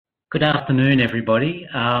Good afternoon, everybody.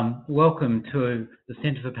 Welcome to the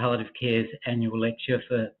Centre for Palliative Care's annual lecture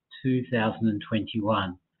for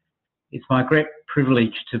 2021. It's my great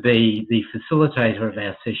privilege to be the facilitator of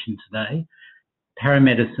our session today,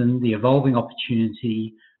 Paramedicine, the Evolving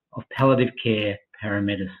Opportunity of Palliative Care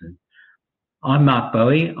Paramedicine. I'm Mark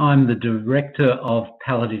Bowie. I'm the Director of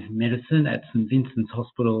Palliative Medicine at St Vincent's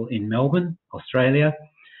Hospital in Melbourne, Australia,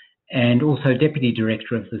 and also Deputy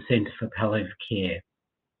Director of the Centre for Palliative Care.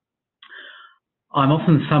 I'm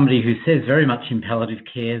often somebody who says very much in palliative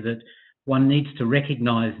care that one needs to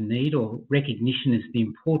recognise need, or recognition is the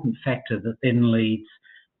important factor that then leads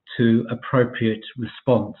to appropriate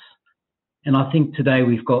response. And I think today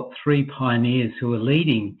we've got three pioneers who are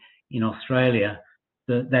leading in Australia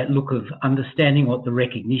that look of understanding what the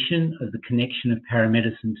recognition of the connection of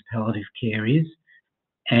paramedicine to palliative care is,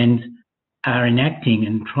 and are enacting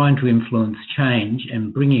and trying to influence change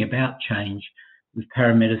and bringing about change with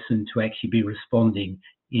paramedicine to actually be responding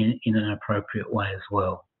in an appropriate way as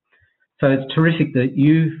well. So it's terrific that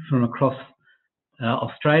you from across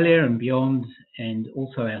Australia and beyond, and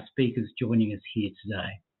also our speakers joining us here today.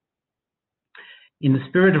 In the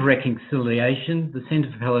spirit of reconciliation, the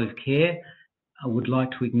Centre for Palliative Care would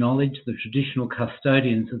like to acknowledge the traditional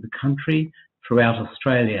custodians of the country throughout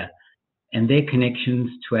Australia and their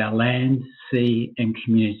connections to our land, sea and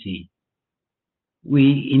community.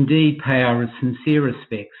 We indeed pay our sincere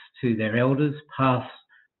respects to their elders, past,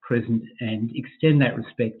 present, and extend that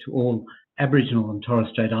respect to all Aboriginal and Torres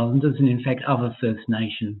Strait Islanders, and in fact other First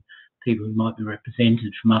Nation people who might be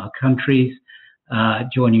represented from other countries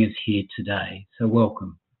joining us here today. So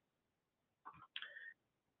welcome.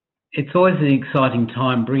 It's always an exciting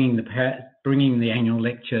time bringing the annual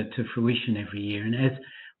lecture to fruition every year, and as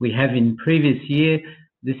we have in previous year,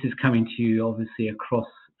 this is coming to you obviously across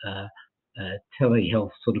telehealth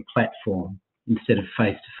sort of platform instead of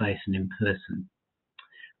face-to-face and in person.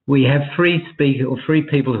 We have three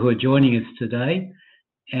people who are joining us today,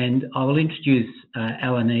 and I will introduce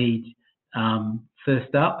Alan Eade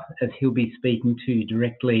first up, as he'll be speaking to you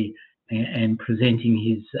directly and presenting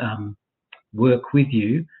his work with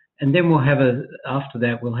you. And then we'll have after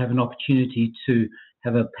that, we'll have an opportunity to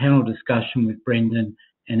have a panel discussion with Brendan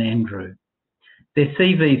and Andrew. Their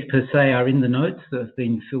CVs per se are in the notes that have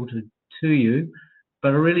been filtered to you, but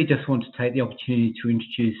I really just want to take the opportunity to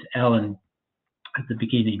introduce Alan at the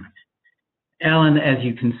beginning. Alan, as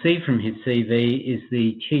you can see from his CV, is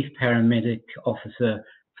the Chief Paramedic Officer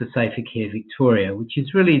for Safer Care Victoria, which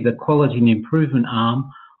is really the quality and improvement arm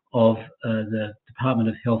of the Department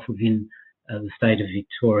of Health within the state of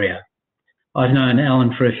Victoria. I've known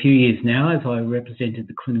Alan for a few years now, as I represented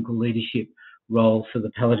the clinical leadership role for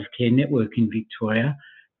the Palliative Care Network in Victoria.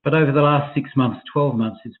 But over the last 6 months, 12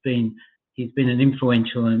 months, he's been an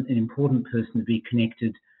influential and an important person to be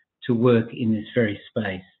connected to work in this very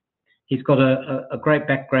space. He's got a great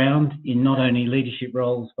background in not only leadership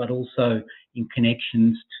roles, but also in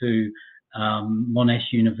connections to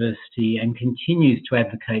Monash University, and continues to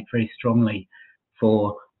advocate very strongly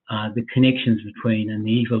for the connections between and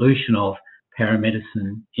the evolution of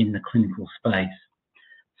paramedicine in the clinical space.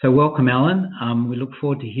 So welcome, Alan. We look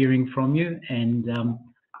forward to hearing from you and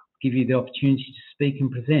give you the opportunity to speak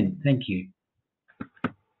and present. Thank you.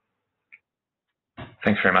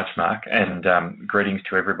 Thanks very much, Mark, and greetings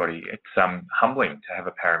to everybody. It's humbling to have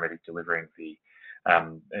a paramedic delivering the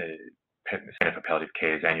Centre for Palliative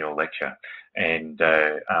Care's annual lecture, and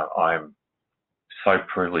I'm so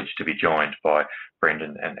privileged to be joined by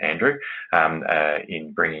Brendan and Andrew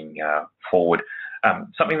in bringing forward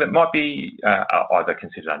something that might be either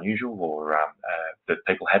considered unusual or that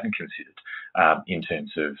people hadn't considered in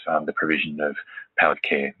terms of the provision of palliative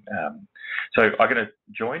care. So I'm going to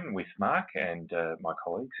join with Mark and my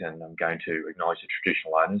colleagues, and I'm going to acknowledge the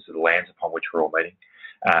traditional owners of the lands upon which we're all meeting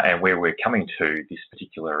and where we're coming to this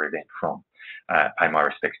particular event from. Pay my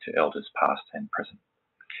respects to elders past and present.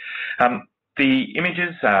 The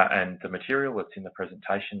images and the material that's in the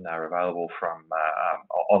presentation are available from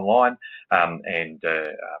online,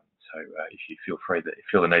 so if you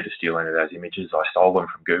feel the need to steal any of those images, I stole them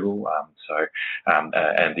from Google,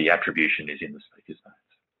 and the attribution is in the speaker's notes.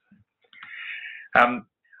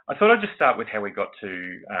 I thought I'd just start with how we got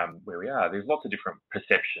to where we are. There's lots of different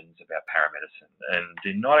perceptions about paramedicine, and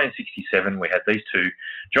in 1967 we had these two,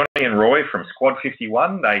 Johnny and Roy from Squad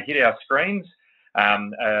 51. They hit our screens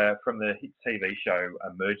from the hit TV show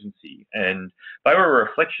Emergency, and they were a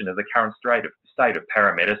reflection of the current state of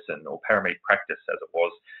paramedicine, or paramedic practice as it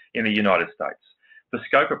was in the United States. The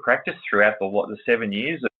scope of practice throughout the 7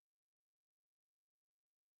 years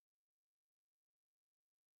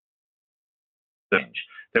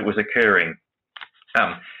that was occurring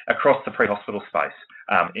across the pre-hospital space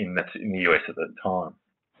in the US at the time.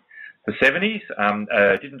 The 70s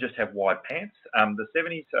didn't just have wide pants. The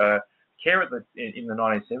 70s, care in the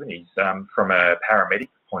 1970s from a paramedic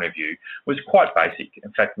point of view was quite basic.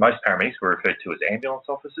 In fact, most paramedics were referred to as ambulance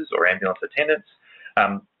officers or ambulance attendants.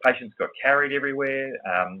 Patients got carried everywhere,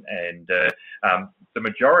 and the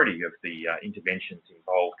majority of the interventions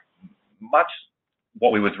involved much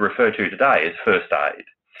what we would refer to today as first aid.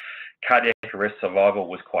 Cardiac arrest survival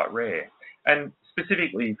was quite rare. And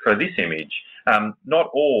specifically for this image, not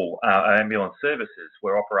all ambulance services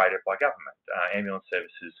were operated by government. Ambulance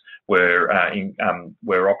services were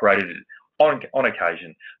operated on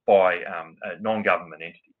occasion by non-government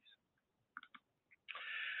entities.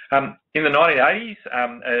 In the 1980s,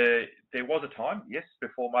 there was a time, yes,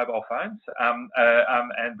 before mobile phones, and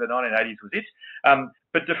the 1980s was it.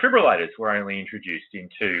 But defibrillators were only introduced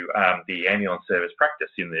into the ambulance service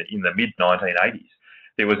practice in the mid-1980s.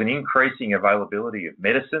 There was an increasing availability of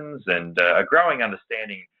medicines and a growing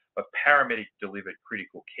understanding of paramedic-delivered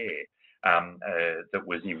critical care that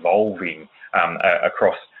was evolving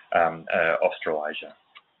across Australasia.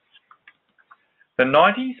 The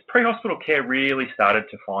 90s, pre-hospital care really started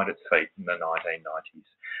to find its feet in the 1990s.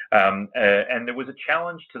 And there was a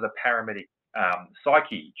challenge to the paramedic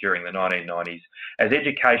psyche during the 1990s as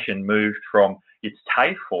education moved from its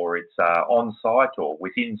TAFE or its on-site or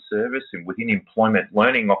within service and within employment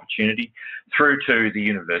learning opportunity through to the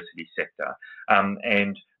university sector.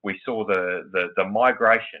 And we saw the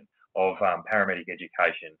migration of paramedic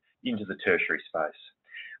education into the tertiary space.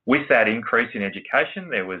 With that increase in education,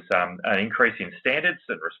 there was an increase in standards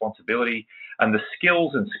and responsibility, and the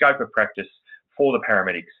skills and scope of practice for the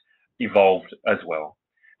paramedics evolved as well.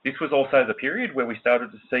 This was also the period where we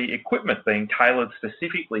started to see equipment being tailored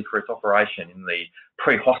specifically for its operation in the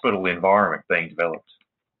pre-hospital environment being developed.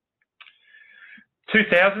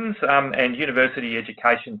 2000s and university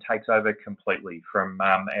education takes over completely from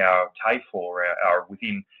our TAFE or our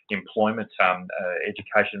within employment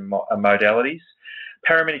education modalities.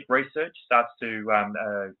 Paramedic research starts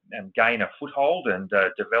to gain a foothold and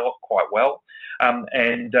develop quite well.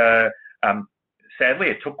 Sadly,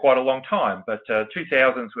 it took quite a long time, but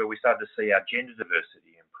 2000s where we started to see our gender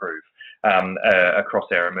diversity improve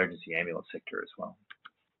across our emergency ambulance sector as well.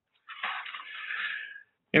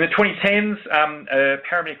 In the 2010s,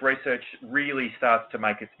 paramedic research really starts to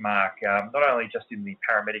make its mark, not only just in the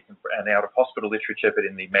paramedic and out-of-hospital literature, but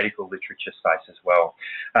in the medical literature space as well.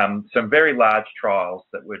 Some very large trials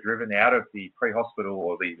that were driven out of the pre-hospital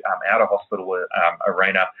or the out-of-hospital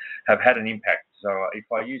arena have had an impact. So if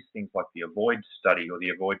I use things like the AVOID study or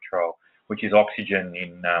the AVOID trial, which is oxygen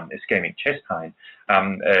in ischemic chest pain,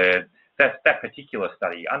 that particular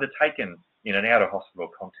study, undertaken in an out-of-hospital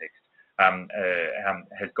context,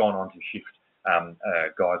 has gone on to shift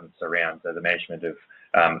guidance around the management of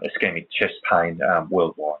ischemic chest pain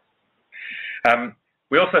worldwide.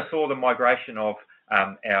 We also saw the migration of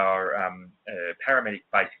our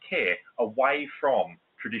paramedic-based care away from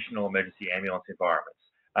traditional emergency ambulance environments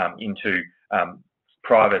into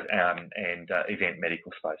private and event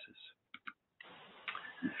medical spaces.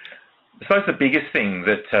 I suppose the biggest thing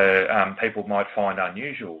that people might find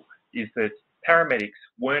unusual is that paramedics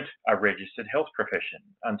weren't a registered health profession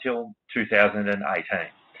until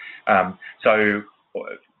 2018. So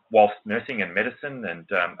whilst nursing and medicine and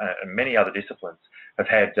many other disciplines have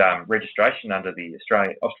had registration under the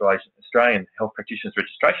Australian Health Practitioners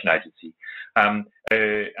Registration Agency,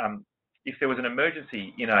 if there was an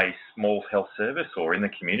emergency in a small health service or in the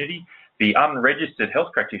community, the unregistered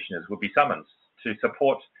health practitioners would be summoned to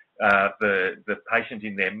support the patient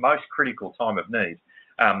in their most critical time of need.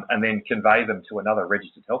 And then convey them to another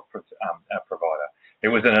registered health provider. It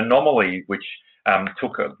was an anomaly which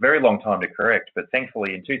took a very long time to correct, but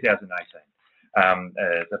thankfully in 2018,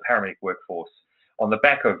 the paramedic workforce, on the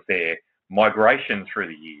back of their migration through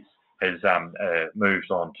the years, has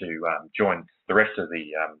moved on to join the rest of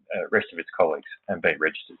its colleagues and been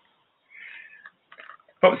registered.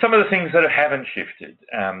 But some of the things that haven't shifted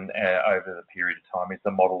over the period of time is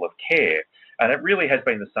the model of care, and it really has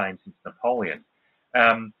been the same since Napoleon.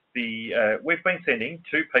 We've been sending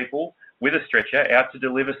 2 people with a stretcher out to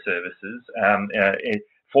deliver services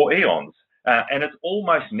for eons, and it's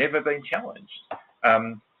almost never been challenged.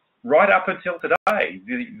 Right up until today,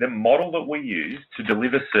 the model that we use to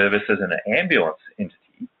deliver service as an ambulance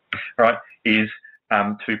entity, right, is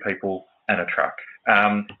 2 people and a truck.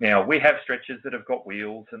 Now, we have stretchers that have got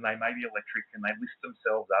wheels and they may be electric and they lift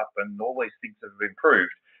themselves up and all these things have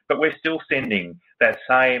improved, but we're still sending that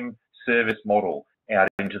same service model out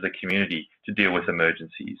into the community to deal with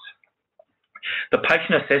emergencies. The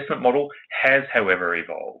patient assessment model has, however,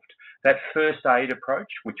 evolved. That first aid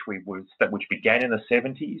approach, which began in the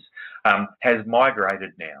 70s, has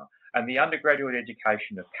migrated now. And the undergraduate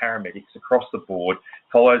education of paramedics across the board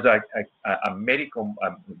follows a medical,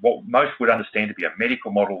 what most would understand to be a medical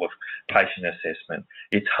model of patient assessment.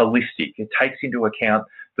 It's holistic. It takes into account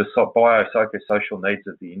the biopsychosocial needs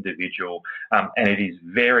of the individual, and it is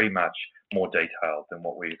very much more detailed than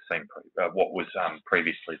what we've seen, what was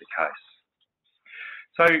previously the case.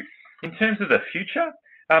 So, in terms of the future,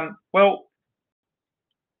 well,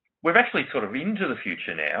 we're actually sort of into the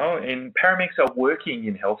future now, and paramedics are working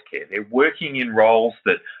in healthcare. They're working in roles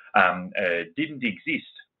that didn't exist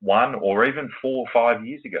 1 or even 4 or 5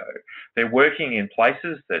 years ago. They're working in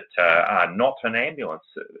places that are not an ambulance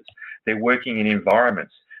service. They're working in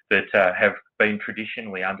environments that have been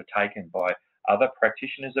traditionally undertaken by other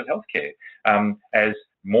practitioners of healthcare. As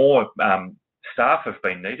more staff have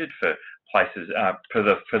been needed for places for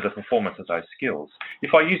the performance of those skills.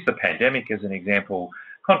 If I use the pandemic as an example,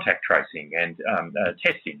 contact tracing and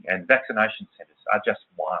testing and vaccination centres are just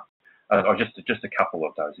one, or just a couple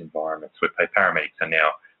of those environments where paramedics are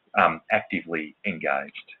now actively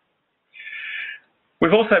engaged.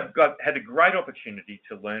 We've also had a great opportunity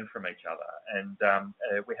to learn from each other, and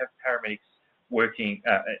we have paramedics working,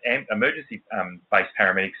 emergency-based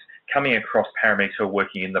paramedics coming across paramedics who are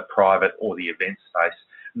working in the private or the event space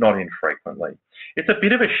not infrequently. It's a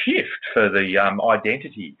bit of a shift for the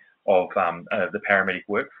identity of the paramedic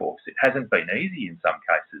workforce. It hasn't been easy in some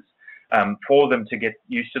cases for them to get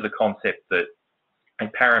used to the concept that a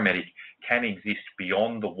paramedic can exist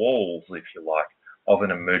beyond the walls, if you like, of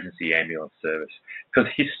an emergency ambulance service. Because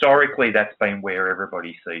historically, that's been where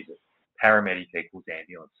everybody sees it. Paramedic equals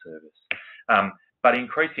ambulance service. But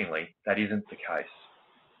increasingly, that isn't the case.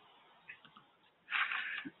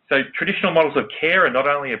 So traditional models of care are not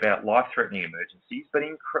only about life-threatening emergencies,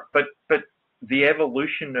 but the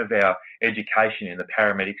evolution of our education in the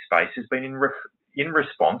paramedic space has been in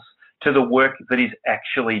response to the work that is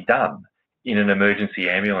actually done in an emergency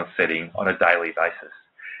ambulance setting on a daily basis.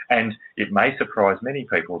 And it may surprise many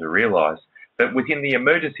people to realise that within the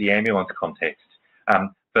emergency ambulance context,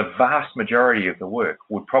 the vast majority of the work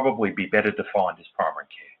would probably be better defined as primary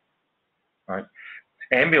care. Right?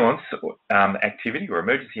 Ambulance activity or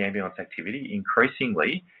emergency ambulance activity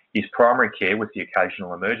increasingly is primary care with the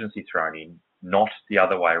occasional emergency thrown in, not the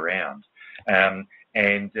other way around.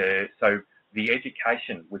 So the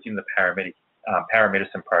education within the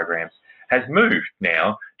paramedicine programs has moved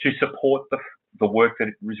now to support the work that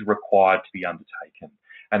is required to be undertaken.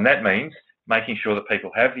 And that means making sure that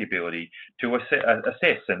people have the ability to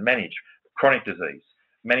assess and manage chronic disease,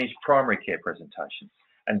 manage primary care presentations,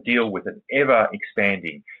 and deal with an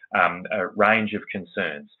ever-expanding range of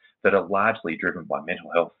concerns that are largely driven by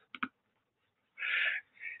mental health.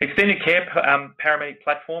 Extended care paramedic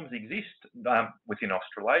platforms exist within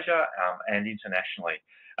Australasia and internationally.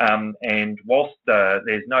 And whilst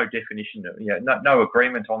there's no definition, no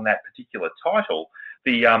agreement on that particular title,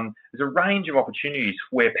 there's a range of opportunities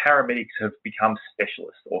where paramedics have become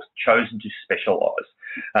specialists or chosen to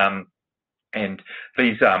specialise. And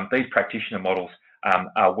these practitioner models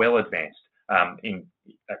are well advanced in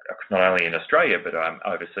not only in Australia but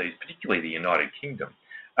overseas, particularly the United Kingdom.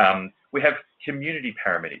 We have community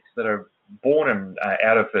paramedics that are born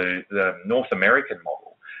out of the North American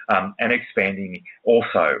model and expanding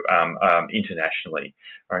also internationally,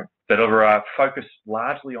 right, that are focused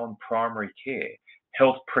largely on primary care,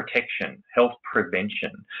 health protection, health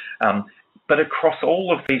prevention. But across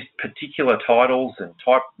all of these particular titles and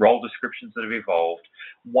type role descriptions that have evolved,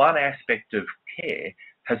 one aspect of care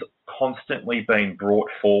has constantly been brought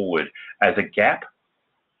forward as a gap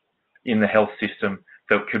in the health system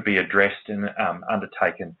that could be addressed and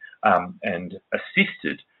undertaken and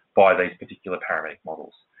assisted by these particular paramedic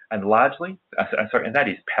models. And largely, and that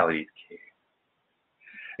is palliative care.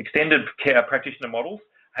 Extended care practitioner models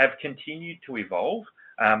have continued to evolve,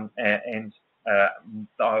 and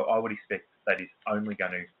I would expect that is only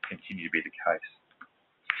going to continue to be the case.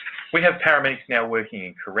 We have paramedics now working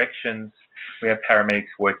in corrections. We have paramedics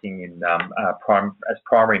working in as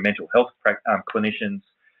primary mental health clinicians.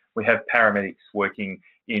 We have paramedics working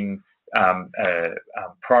in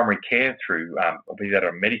primary care through, be that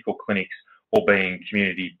our medical clinics or being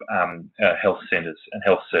community health centres and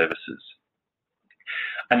health services.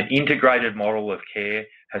 An integrated model of care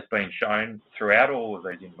has been shown throughout all of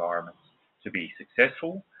these environments to be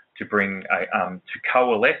successful, to bring to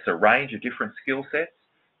coalesce a range of different skill sets,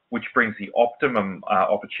 which brings the optimum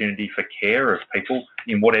opportunity for care of people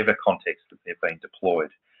in whatever context that they've been deployed.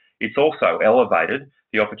 It's also elevated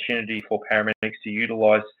the opportunity for paramedics to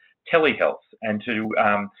utilise telehealth and to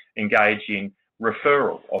engage in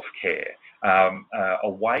referral of care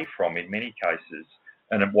away from, in many cases,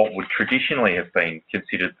 and what would traditionally have been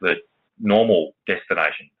considered the normal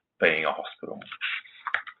destination, being a hospital.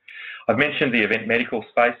 I've mentioned the event medical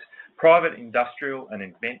space. Private industrial and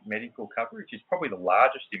event medical coverage is probably the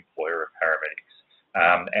largest employer of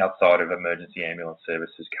paramedics outside of emergency ambulance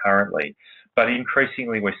services currently. But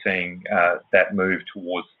increasingly we're seeing that move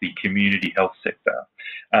towards the community health sector.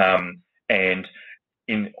 And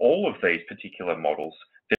in all of these particular models,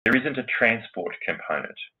 there isn't a transport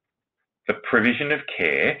component. The provision of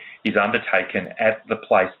care is undertaken at the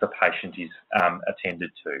place the patient is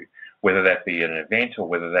attended to, whether that be an event or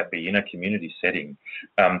whether that be in a community setting.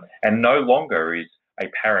 And no longer is a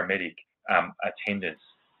paramedic attendance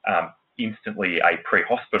instantly a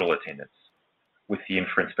pre-hospital attendance, with the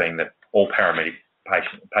inference being that all paramedic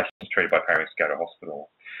patients treated by paramedics go to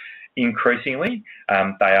hospital. Increasingly,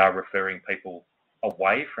 they are referring people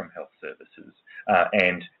away from health services,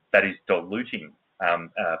 and that is diluting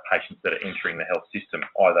patients that are entering the health system,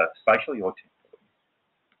 either spatially or temporally.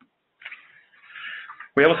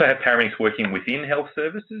 We also have paramedics working within health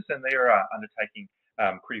services, and they are undertaking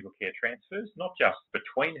critical care transfers, not just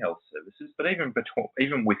between health services, but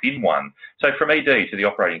even within one. So from ED to the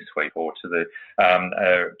operating suite, or to the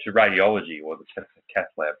to radiology or the cath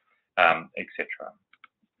lab, etc.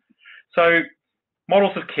 So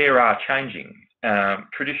models of care are changing.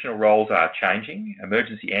 Traditional roles are changing.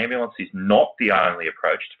 Emergency ambulance is not the only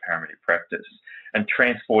approach to paramedic practice, and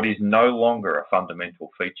transport is no longer a fundamental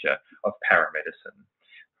feature of paramedicine.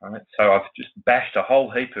 Right? So I've just bashed a whole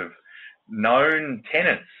heap of known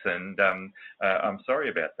tenets, and I'm sorry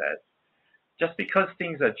about that. Just because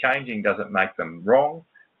things are changing doesn't make them wrong,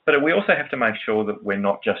 but we also have to make sure that we're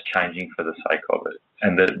not just changing for the sake of it,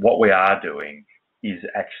 and that what we are doing is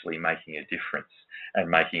actually making a difference and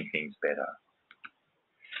making things better.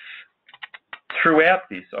 Throughout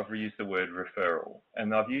this, I've used the word referral,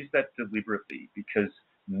 and I've used that deliberately because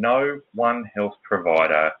no one health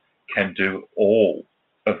provider can do all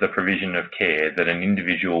of the provision of care that an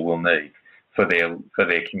individual will need for their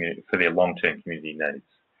long-term community needs.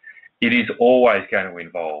 It is always going to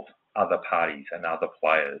involve other parties and other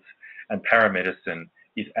players, and paramedicine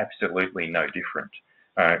is absolutely no different.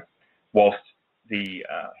 Whilst the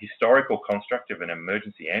historical construct of an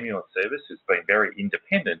emergency ambulance service has been very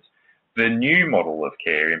independent, the new model of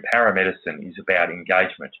care in paramedicine is about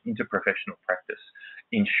engagement, interprofessional practice,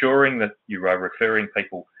 ensuring that you are referring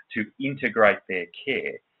people to integrate their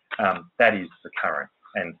care. That is the current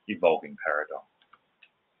and evolving paradigm.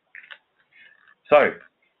 So,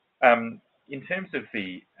 in terms of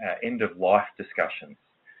the end-of-life discussions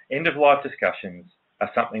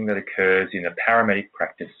are something that occurs in a paramedic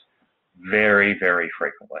practice very, very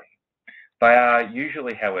frequently. They are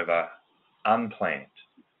usually, however, unplanned,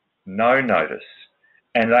 no notice,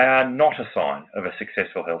 and they are not a sign of a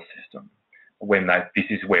successful health system when this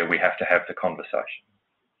is where we have to have the conversation.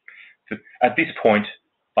 So at this point,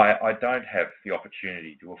 I don't have the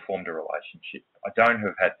opportunity to have formed a relationship.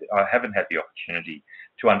 I haven't had the opportunity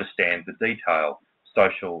to understand the detailed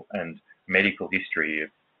social and medical history of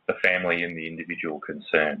the family and the individual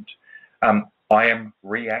concerned. I am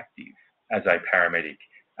reactive as a paramedic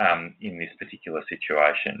in this particular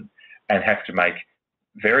situation, and have to make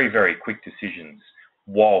very, very quick decisions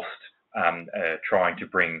whilst trying to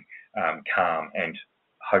bring calm and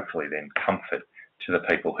hopefully then comfort to the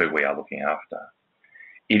people who we are looking after.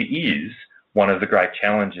 It is one of the great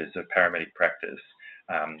challenges of paramedic practice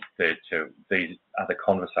that these are the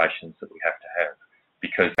conversations that we have to have,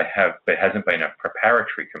 because there hasn't been a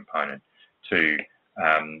preparatory component to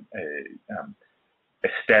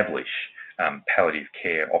establish palliative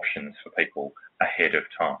care options for people ahead of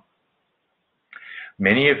time.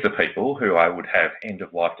 Many of the people who I would have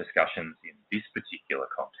end-of-life discussions in this particular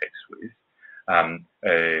context with,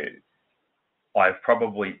 I've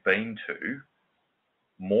probably been to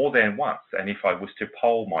more than once, and if I was to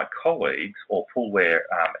poll my colleagues or pull their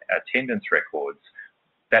attendance records,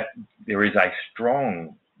 that there is a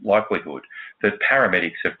strong likelihood that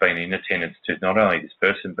paramedics have been in attendance to not only this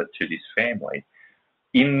person but to this family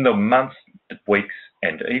in the months, weeks,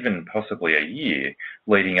 and even possibly a year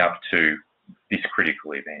leading up to this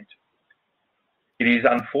critical event. It is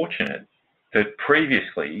unfortunate that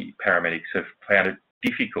previously paramedics have found it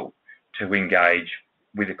difficult to engage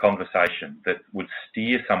with a conversation that would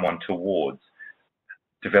steer someone towards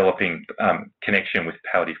developing connection with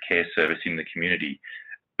palliative care service in the community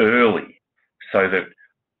early, so that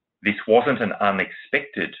this wasn't an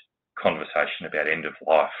unexpected conversation about end of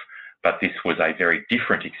life, but this was a very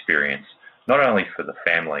different experience, not only for the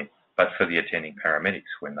family, but for the attending paramedics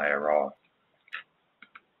when they arrive.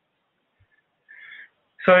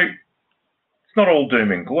 So it's not all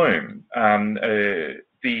doom and gloom.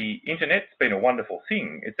 The internet's been a wonderful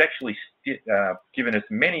thing. It's actually given us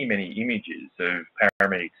many, many images of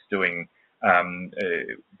paramedics doing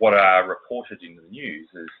what are reported in the news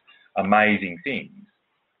as amazing things.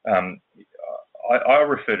 I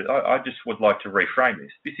just would like to reframe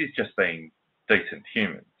this. This is just being decent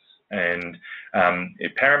humans, and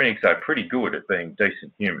paramedics are pretty good at being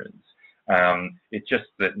decent humans. It's just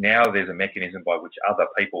that now there's a mechanism by which other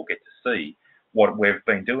people get to see what we've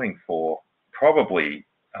been doing for probably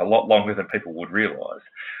a lot longer than people would realise,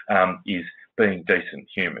 is being decent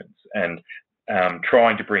humans and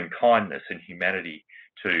trying to bring kindness and humanity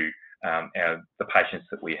to the patients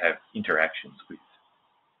that we have interactions with.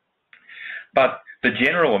 But the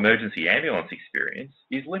general emergency ambulance experience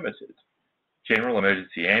is limited. General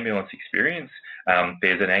emergency ambulance experience,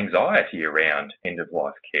 there's an anxiety around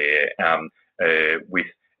end-of-life care, with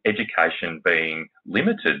education being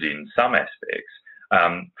limited in some aspects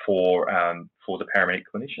for the paramedic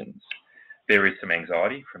clinicians. There is some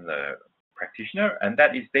anxiety from the practitioner, and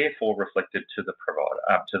that is therefore reflected to the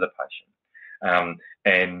provider, to the patient.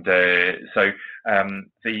 So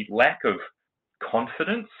the lack of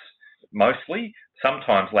confidence, mostly,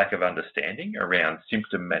 sometimes lack of understanding around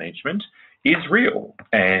symptom management is real,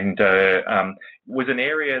 and was an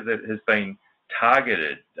area that has been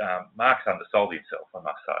targeted. Mark's undersold himself, I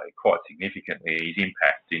must say, quite significantly, his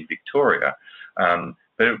impact in Victoria,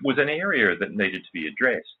 but it was an area that needed to be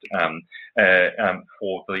addressed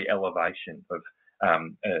for the elevation of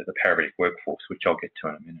the paramedic workforce, which I'll get to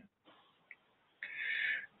in a minute.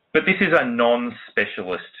 But this is a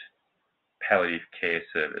non-specialist palliative care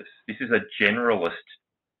service. This is a generalist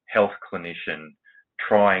health clinician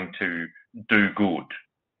trying to do good.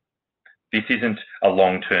 This isn't a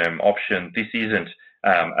long-term option. This isn't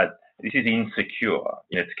this is insecure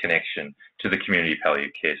in its connection to the community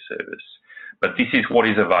palliative care service. But this is what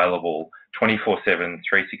is available 24/7,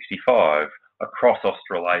 365 across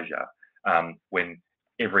Australasia when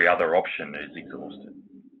every other option is exhausted.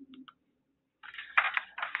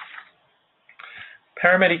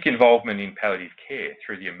 Paramedic involvement in palliative care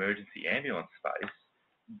through the emergency ambulance space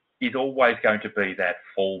is always going to be that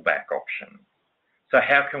fallback option. So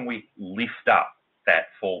how can we lift up that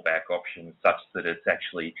fallback option such that it's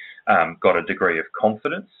actually got a degree of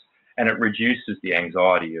confidence, and it reduces the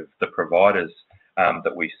anxiety of the providers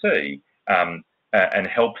that we see, and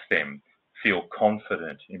helps them feel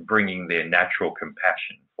confident in bringing their natural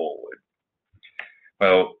compassion forward?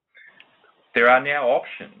 Well, there are now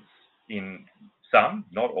options in some,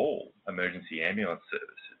 not all, emergency ambulance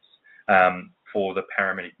services for the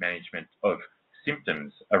paramedic management of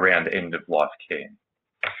symptoms around end-of-life care.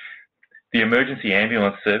 The emergency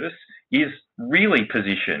ambulance service is really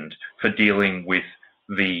positioned for dealing with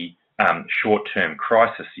the short-term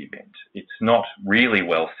crisis event. It's not really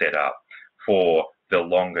well set up for the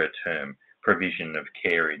longer-term provision of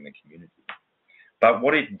care in the community. But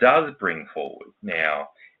what it does bring forward now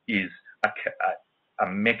is a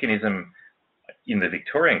mechanism in the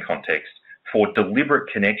Victorian context for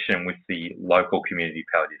deliberate connection with the local community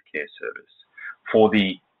palliative care service, for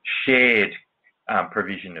the shared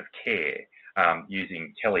provision of care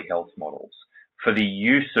using telehealth models, for the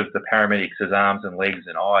use of the paramedics as arms and legs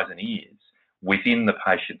and eyes and ears within the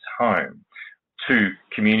patient's home to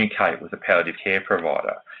communicate with the palliative care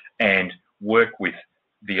provider and work with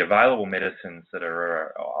the available medicines that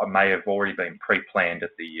may have already been pre-planned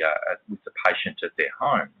with the patient at their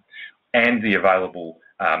home, and the available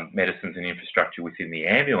medicines and infrastructure within the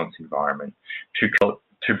ambulance environment to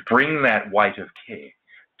bring that weight of care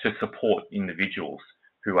to support individuals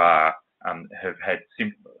who have had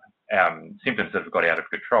symptoms that have got out of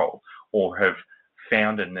control or have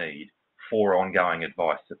found a need for ongoing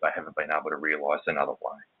advice that they haven't been able to realise another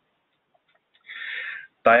way.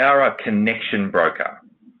 They are a connection broker.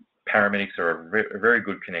 Paramedics are a very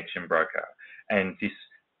good connection broker, and this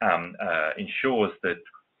ensures that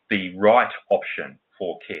the right option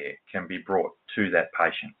for care can be brought to that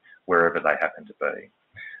patient wherever they happen to be.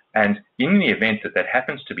 And in the event that that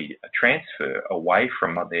happens to be a transfer away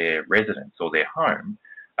from their residence or their home,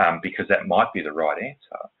 because that might be the right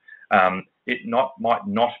answer, it might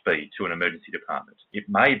not be to an emergency department. It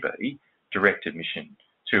may be direct admission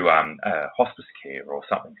to hospice care or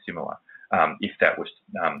something similar, if that was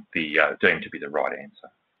deemed to be the right answer.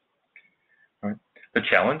 Right. The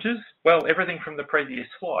challenges? Well, everything from the previous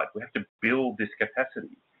slide. We have to build this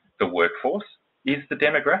capacity. The workforce is the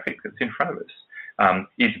demographic that's in front of us.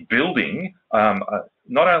 It's building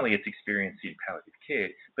not only its experience in palliative care,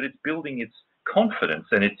 but it's building its confidence,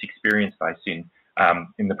 and its experience base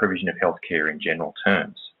in the provision of healthcare in general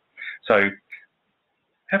terms. So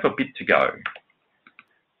have a bit to go.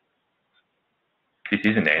 This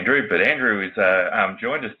isn't Andrew, but Andrew is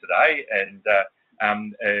joined us today, and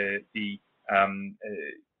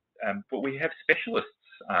but we have specialists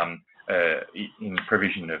in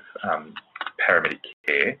provision of paramedic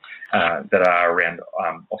care that are around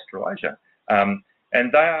Australasia, and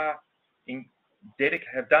they are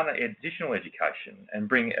have done additional education and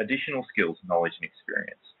bring additional skills, knowledge, and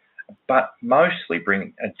experience, but mostly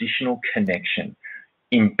bring additional connection,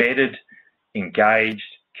 embedded,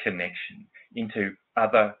 engaged connection into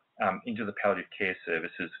into the palliative care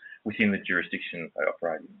services within the jurisdiction they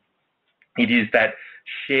operate in. It is that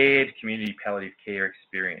shared community palliative care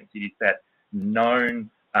experience. It is that known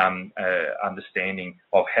understanding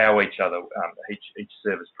of how each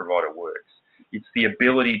service provider works. It's the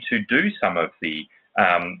ability to do some of the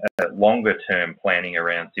longer term planning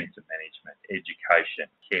around symptom management, education,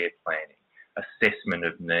 care planning, assessment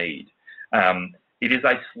of need. It is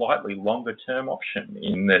a slightly longer term option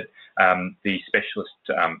in that the specialist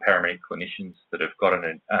paramedic clinicians that have got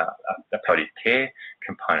a palliative care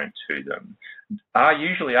component to them are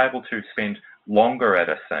usually able to spend longer at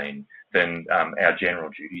a scene than our general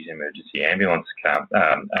duties emergency ambulance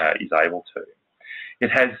is able to.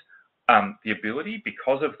 It has the ability,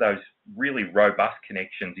 because of those really robust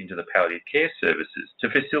connections into the palliative care services, to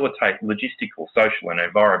facilitate logistical, social and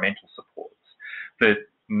environmental supports that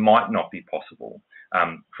might not be possible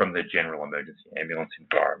from the general emergency ambulance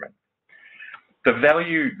environment. The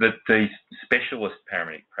value that these specialist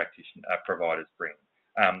paramedic practitioner providers bring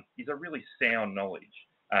is a really sound knowledge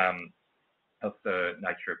of the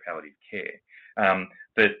nature of palliative care,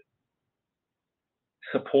 that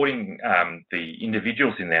supporting the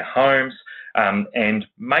individuals in their homes and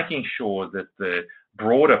making sure that the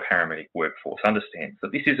broader paramedic workforce understands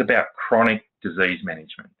that this is about chronic disease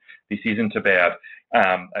management. This isn't about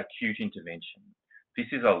acute intervention. This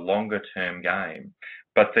is a longer term game,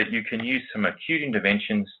 but that you can use some acute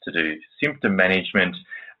interventions to do symptom management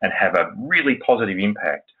and have a really positive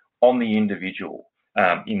impact on the individual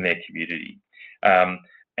in their community,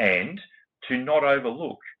 and to not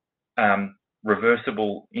overlook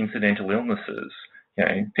reversible incidental illnesses. You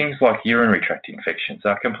know, things like urinary tract infections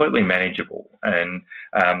are completely manageable and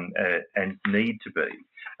need to be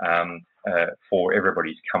for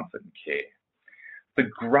everybody's comfort and care. The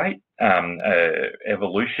great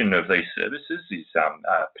evolution of these services is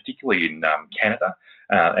particularly in Canada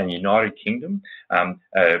and United Kingdom,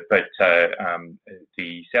 but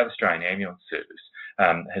the South Australian Ambulance Service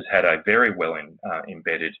has had a very well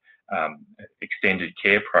embedded extended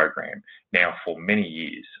care program now for many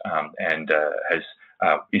years, and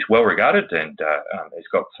is well regarded and has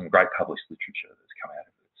got some great published literature that's come out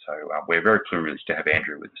of it. So we're very privileged to have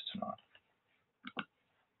Andrew with us tonight.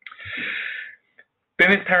 Then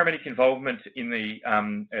there's paramedic involvement in the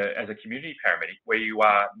as a community paramedic, where you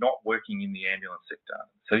are not working in the ambulance sector.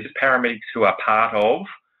 So these are paramedics who are part of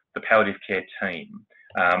the palliative care team,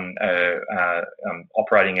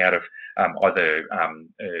 operating out of either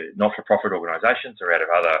not-for-profit organisations or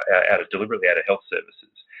deliberately out of health services.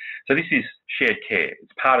 So this is shared care.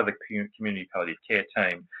 It's part of the community palliative care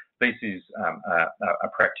team. This is a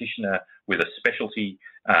practitioner with a specialty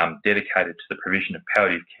dedicated to the provision of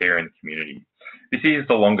palliative care in the community. This is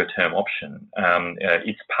the longer term option.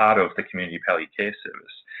 It's part of the community palliative care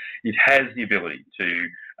service. It has the ability to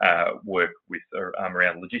work with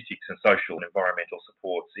around logistics and social and environmental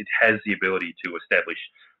supports. It has the ability to establish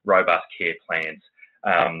robust care plans,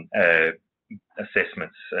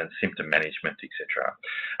 assessments and symptom management, etc.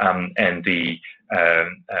 And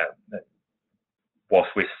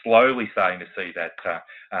whilst we're slowly starting to see that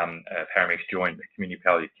paramedics join the community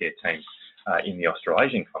palliative care teams in the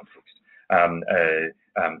Australasian context,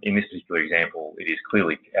 in this particular example, it is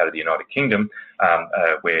clearly out of the United Kingdom,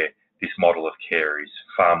 where this model of care is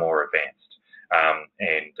far more advanced,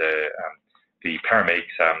 and the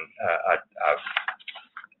paramedics are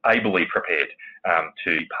ably prepared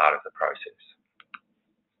to be part of the process.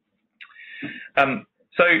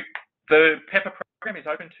 So the PEPA program is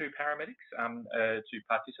open to paramedics to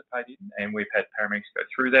participate in, and we've had paramedics go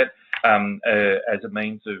through that as a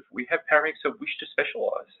means of, we have paramedics that wish to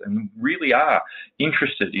specialise and really are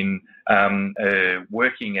interested in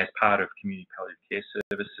working as part of community palliative care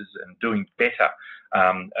services and doing better,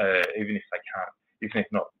 even if they can't,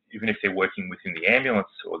 even if they're working within the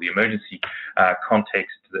ambulance or the emergency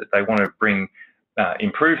context, that they want to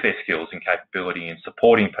improve their skills and capability in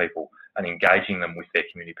supporting people and engaging them with their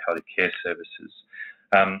community palliative care services.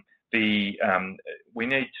 We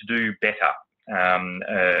need to do better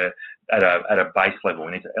at a base level.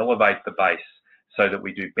 We need to elevate the base so that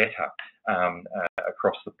we do better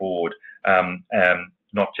across the board,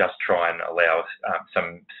 not just try and allow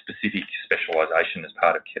some specific specialisation as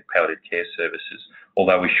part of palliative care services,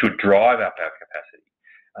 although we should drive up our capacity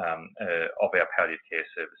of our palliative care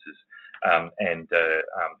services and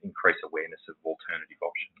increase awareness of alternative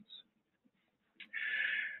options.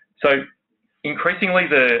 So increasingly,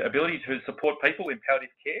 the ability to support people in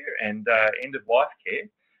palliative care and end-of-life care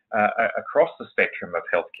across the spectrum of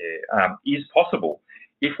healthcare is possible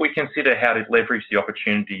if we consider how to leverage the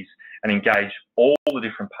opportunities and engage all the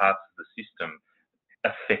different parts of the system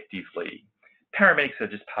effectively. Paramedics are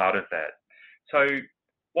just part of that. So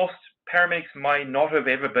whilst paramedics may not have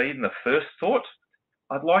ever been the first thought,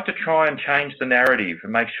 I'd like to try and change the narrative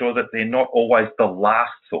and make sure that they're not always the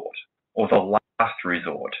last thought or the last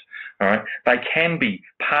resort. All right? They can be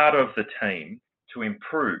part of the team to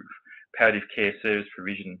improve palliative care service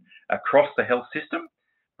provision across the health system.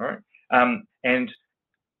 All right? And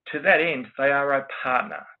to that end, they are a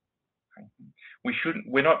partner.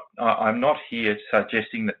 I'm not here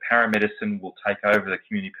suggesting that paramedicine will take over the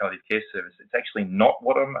community palliative care service. It's actually not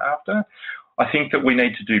what I'm after. I think that we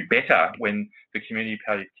need to do better when the community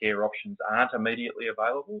palliative care options aren't immediately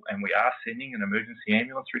available and we are sending an emergency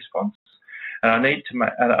ambulance response. And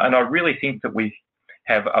I really think that we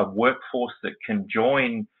have a workforce that can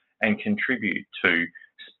join and contribute to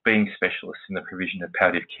being specialists in the provision of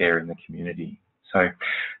palliative care in the community. So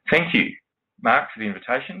thank you, Mark, for the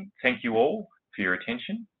invitation. Thank you all for your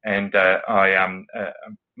attention. And I am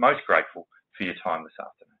most grateful for your time this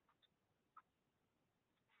afternoon.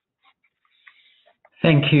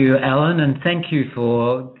 Thank you, Alan, and thank you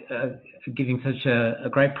for giving such a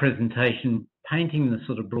great presentation, painting the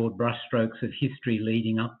sort of broad brushstrokes of history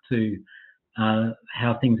leading up to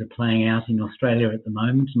how things are playing out in Australia at the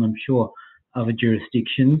moment, and I'm sure other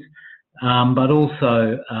jurisdictions, but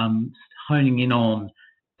also honing in on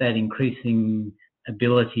that increasing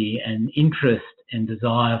ability and interest and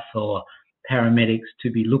desire for paramedics to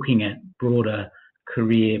be looking at broader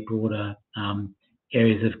career, broader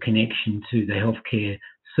areas of connection to the healthcare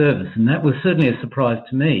service. And that was certainly a surprise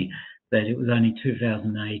to me that it was only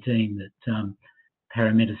 2018 that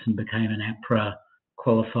paramedicine became an APRA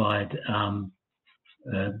qualified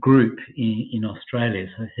group in Australia.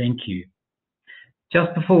 So thank you.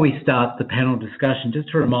 Just before we start the panel discussion, just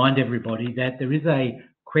to remind everybody that there is a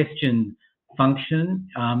question function.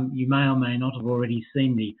 You may or may not have already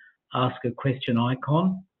seen the Ask a Question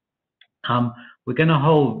icon. We're going to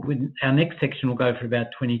hold, our next section will go for about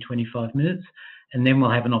 20-25 minutes, and then we'll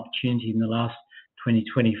have an opportunity in the last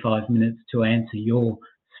 20-25 minutes to answer your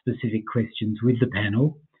specific questions with the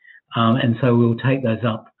panel. And so we'll take those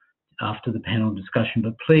up after the panel discussion,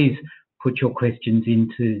 but please put your questions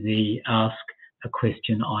into the Ask a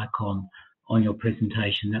Question icon on your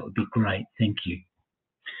presentation. That would be great. Thank you.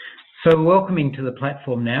 So welcoming to the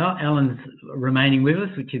platform now, Alan's remaining with us,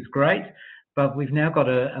 which is great, but we've now got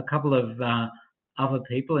a couple of other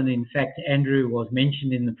people, and in fact, Andrew was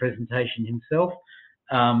mentioned in the presentation himself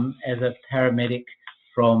as a paramedic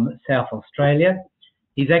from South Australia.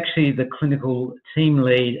 He's actually the clinical team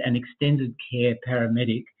lead and extended care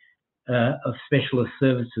paramedic of specialist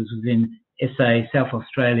services within SA South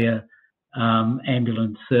Australia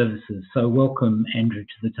Ambulance Services. So welcome, Andrew,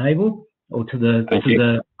 to the table, or to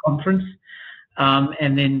the conference.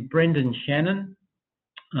 And then Brendan Shannon,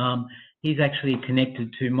 he's actually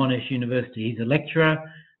connected to Monash University. He's a lecturer,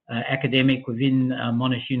 academic within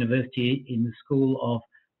Monash University in the School of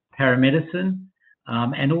Paramedicine,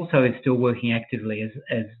 and also is still working actively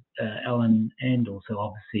as Alan, and also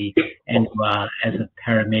obviously Angela as a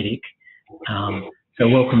paramedic. So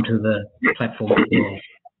welcome to the platform,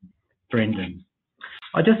 Brendan.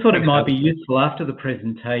 I just thought it might be useful after the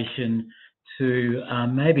presentation to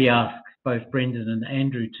maybe ask both Brendan and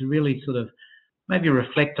Andrew to really sort of maybe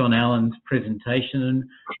reflect on Alan's presentation, and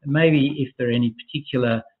maybe if there are any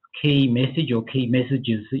particular key message or key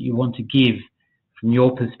messages that you want to give from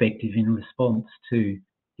your perspective in response to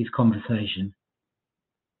his conversation.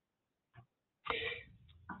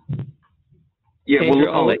 Yeah, Andrew,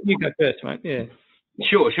 well, I'll let you go first, mate. Yeah.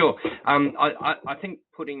 Sure. I think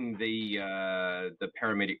putting the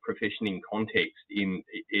paramedic profession in context, in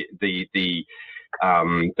the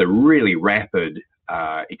really rapid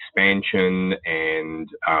expansion and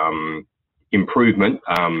improvement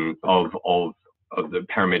of the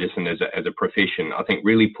paramedicine as a profession, I think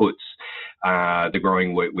really puts the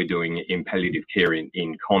growing work we're doing in palliative care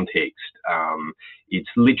in context. It's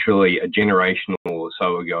literally a generation or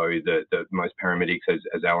so ago that most paramedics,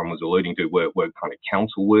 as Alan was alluding to, were kind of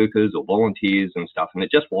council workers or volunteers and stuff, and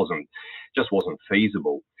it just wasn't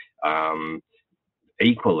feasible.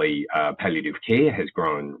 Equally, palliative care has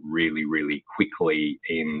grown really, really quickly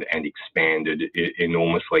and expanded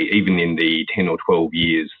enormously. Even in the 10 or 12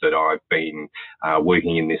 years that I've been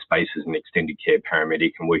working in this space as an extended care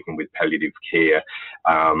paramedic and working with palliative care,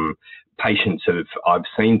 I've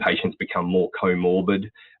seen patients become more comorbid.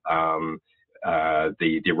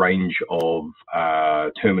 The range of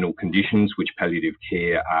terminal conditions which palliative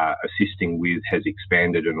care are assisting with has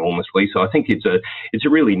expanded enormously. So I think it's a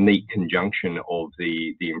really neat conjunction of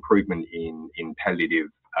the improvement in palliative,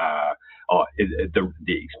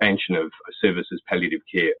 the expansion of services palliative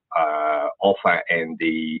care offer, and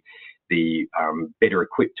the better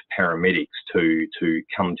equipped paramedics to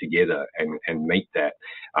come together and meet that.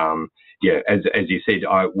 Yeah, as you said,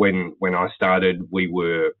 when I started, we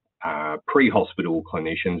were pre-hospital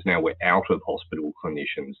clinicians. Now we're out of hospital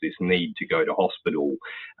clinicians. This need to go to hospital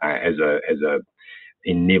as a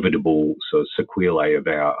inevitable sort of sequelae of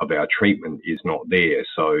our treatment is not there.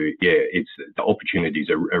 So yeah, the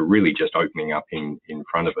opportunities are really just opening up in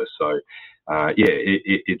front of us. So yeah,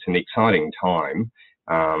 it's an exciting time.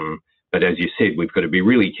 But as you said, we've got to be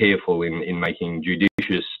really careful in making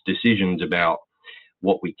judicious decisions about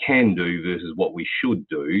what we can do versus what we should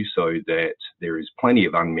do, so that there is plenty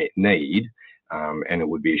of unmet need, and it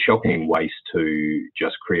would be a shocking waste to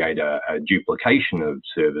just create a duplication of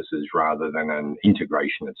services rather than an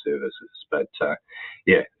integration of services. But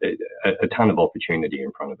yeah, a ton of opportunity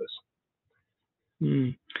in front of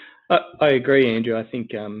us. I agree, Andrew. I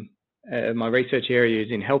think my research area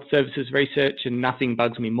is in health services research, and nothing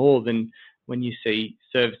bugs me more than when you see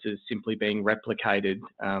services simply being replicated,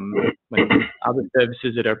 when other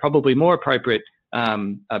services that are probably more appropriate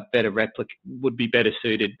would be better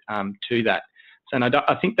suited to that. So, and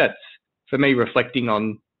I think that's, for me, reflecting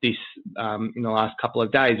on this in the last couple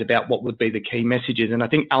of days about what would be the key messages. And I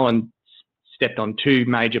think Alan stepped on two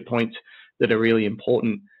major points that are really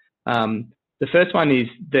important. The first one is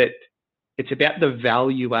that it's about the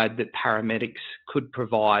value add that paramedics could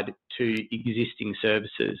provide to existing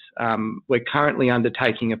services. We're currently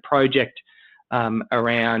undertaking a project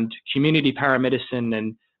around community paramedicine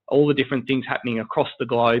and all the different things happening across the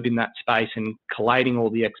globe in that space, and collating all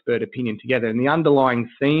the expert opinion together. And the underlying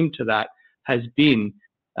theme to that has been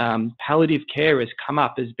palliative care has come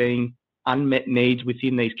up as being unmet needs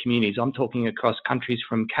within these communities. I'm talking across countries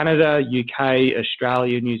from Canada, UK,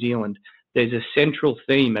 Australia, New Zealand. There's a central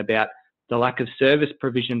theme about the lack of service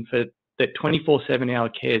provision for that 24/7 hour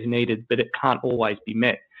care is needed, but it can't always be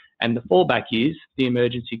met. And the fallback is the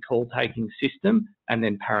emergency call taking system and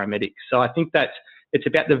then paramedics. So I think it's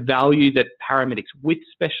about the value that paramedics with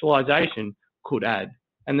specialisation could add.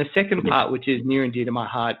 And the second part, which is near and dear to my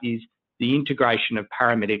heart, is the integration of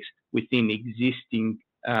paramedics within existing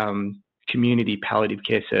community palliative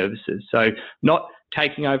care services. So not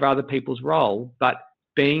taking over other people's role, but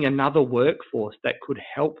being another workforce that could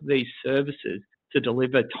help these services to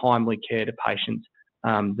deliver timely care to patients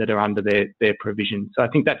that are under their provision. So I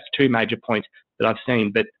think that's two major points that I've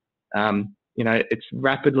seen, but you know, it's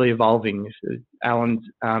rapidly evolving. Alan's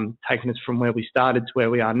taken us from where we started to where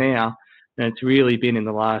we are now, and it's really been in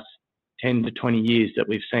the last 10 to 20 years that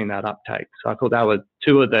we've seen that uptake. So I thought that were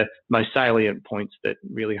two of the most salient points that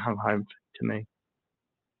really hung home to me.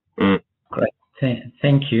 Great,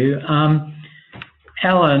 thank you.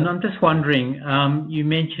 Alan, I'm just wondering, you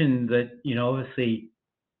mentioned that, you know, obviously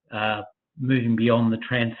moving beyond the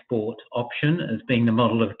transport option as being the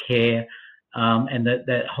model of care, and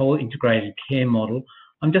that whole integrated care model.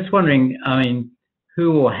 I'm just wondering, I mean,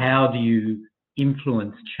 who or how do you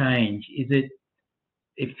influence change?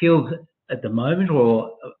 It feels at the moment,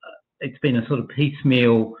 or it's been a sort of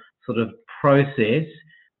piecemeal sort of process,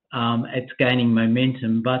 it's gaining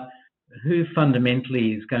momentum, but who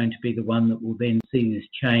fundamentally is going to be the one that will then see this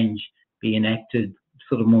change be enacted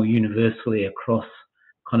sort of more universally across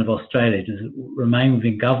kind of Australia? Does it remain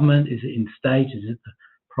within government? Is it in state? Is it the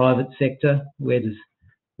private sector? Where does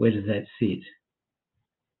that sit?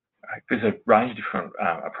 There's a range of different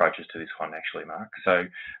approaches to this one, actually, Mark. So,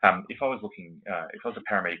 if I was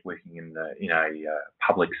a paramedic working in a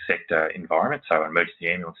public sector environment, so an emergency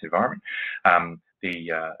ambulance environment,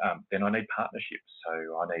 then I need partnerships. So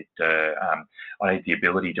I need the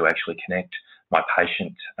ability to actually connect my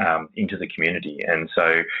patient into the community. And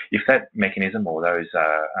so, if that mechanism or those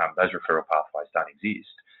referral pathways don't exist,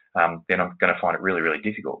 then I'm going to find it really, really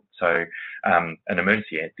difficult. So the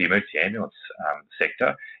emergency ambulance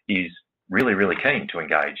sector is really, really keen to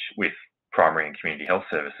engage with primary and community health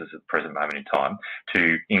services at the present moment in time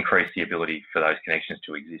to increase the ability for those connections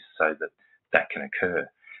to exist so that that can occur.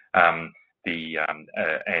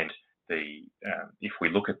 If we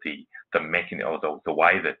look at the mechanism or the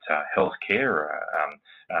way that healthcare,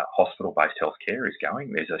 hospital-based healthcare is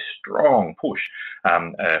going, there's a strong push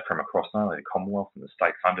from across not only the Commonwealth and the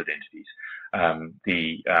state-funded entities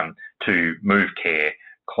to move care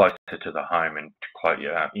closer to the home and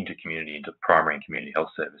into community, into primary and community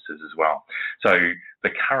health services as well. So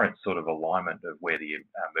the current sort of alignment of where the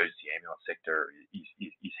emergency ambulance sector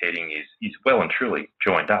is heading is well and truly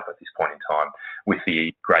joined up at this point in time with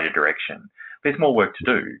the greater direction. There's more work to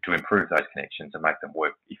do to improve those connections and make them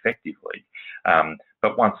work effectively.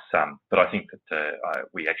 But I think that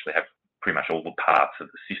we actually have pretty much all the parts of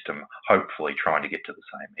the system hopefully trying to get to the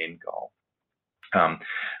same end goal.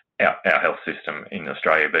 Our health system in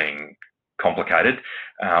Australia being complicated,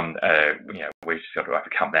 we've just got to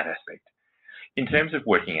overcome that aspect. In terms of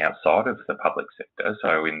working outside of the public sector,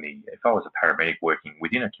 so if I was a paramedic working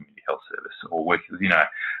within a community health service or working within a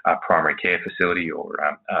primary care facility, or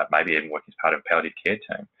maybe even working as part of a palliative care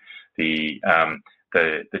team,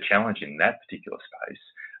 the challenge in that particular space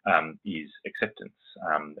is acceptance,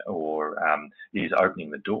 or is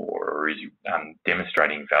opening the door, or is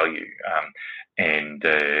demonstrating value.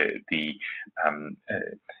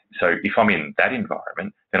 So if I'm in that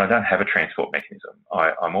environment, then I don't have a transport mechanism.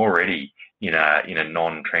 I'm already in a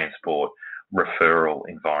non-transport referral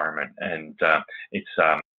environment, and it's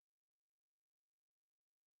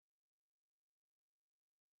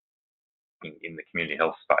in the community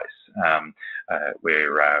health space,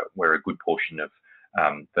 where a good portion of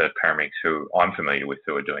the paramedics who I'm familiar with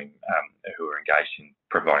who are engaged in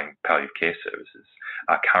providing palliative care services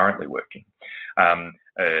are currently working.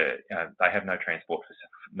 They have no transport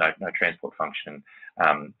function,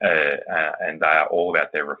 and they are all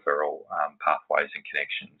about their referral pathways and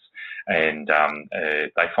connections. And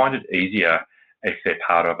they find it easier if they're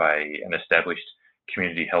part of an established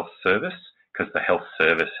community health service, because the health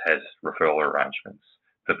service has referral arrangements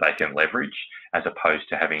that they can leverage, as opposed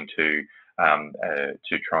to having to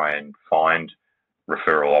try and find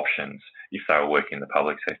referral options if they were working in the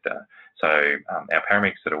public sector. So our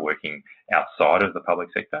paramedics that are working outside of the public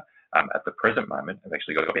sector at the present moment have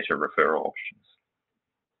actually got better referral options.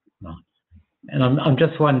 Right. And I'm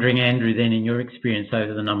just wondering, Andrew, then in your experience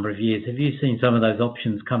over the number of years, have you seen some of those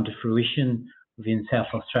options come to fruition within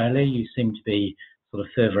South Australia? You seem to be sort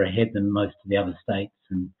of further ahead than most of the other states.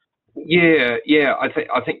 And Yeah. I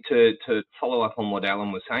think to follow up on what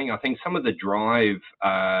Alan was saying, I think some of the drive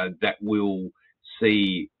that will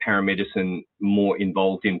see paramedicine more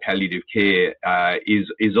involved in palliative care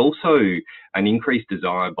is also an increased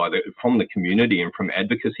desire from the community and from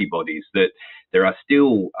advocacy bodies, that there are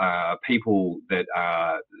still people that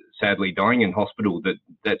are sadly dying in hospital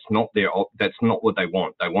that's not what they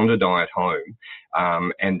want. They want to die at home,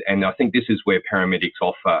 and I think this is where paramedics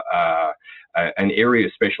offer an area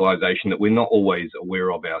of specialisation that we're not always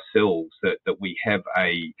aware of ourselves, that we have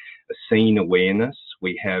a scene awareness,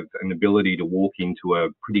 we have an ability to walk into a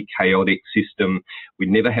pretty chaotic system. We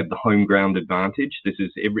never have the home ground advantage. This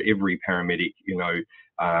is every paramedic,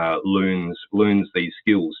 learns these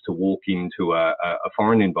skills to walk into a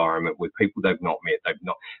foreign environment with people they've not met.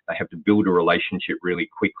 They have to build a relationship really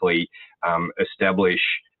quickly, establish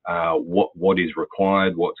what is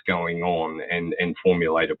required, what's going on, and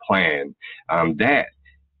formulate a plan. That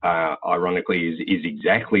ironically is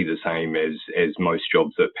exactly the same as most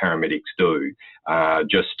jobs that paramedics do,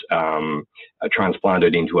 just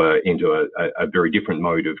transplanted into a very different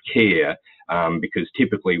mode of care, because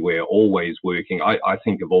typically we're always working. I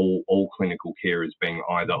think of all clinical care as being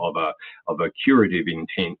either of a curative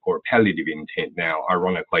intent or a palliative intent. Now,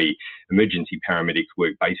 ironically, emergency paramedics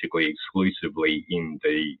work basically exclusively in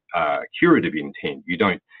the curative intent. You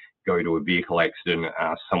don't go to a vehicle accident and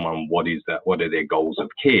ask someone what are their goals of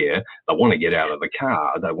care. They want to get out of the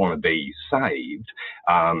car. They want to be saved.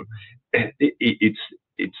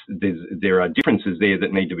 There are differences there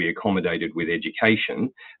that need to be accommodated with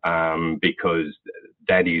education, because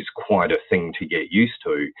that is quite a thing to get used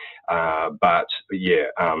to. But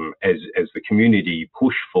yeah, as the community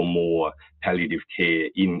push for more palliative care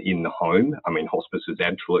in the home, I mean, hospices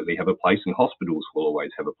absolutely have a place, and hospitals will always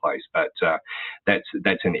have a place. But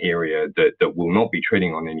that's an area that will not be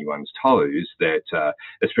treading on anyone's toes. That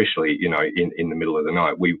especially in the middle of the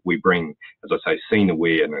night, we bring, as I say, scene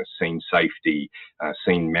awareness, scene safety,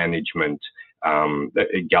 scene management,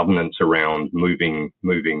 governance around moving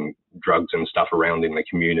drugs and stuff around in the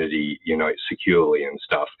community, securely and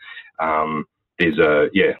stuff. There's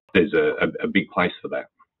a big place for that.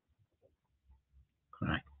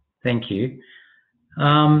 Thank you.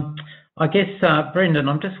 I guess, Brendan,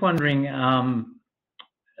 I'm just wondering,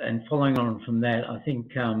 and following on from that, I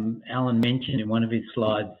think Alan mentioned in one of his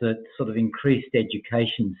slides that sort of increased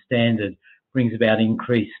education standard brings about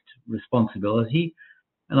increased responsibility.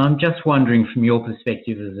 And I'm just wondering from your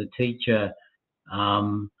perspective as a teacher,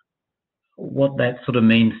 what that sort of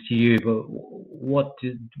means to you, but what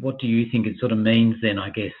do you think it sort of means then, I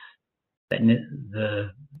guess,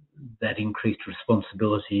 that increased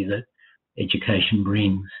responsibility that education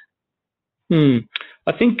brings?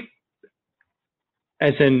 I think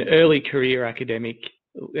as an early career academic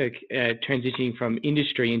transitioning from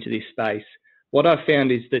industry into this space, what I've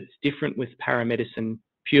found is that it's different with paramedicine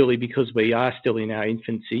purely because we are still in our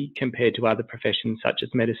infancy compared to other professions such as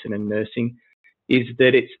medicine and nursing, is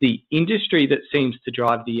that it's the industry that seems to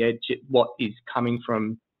drive the edge at what is coming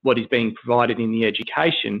from what is being provided in the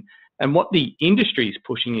education. And what the industry is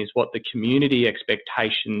pushing is what the community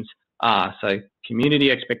expectations are. So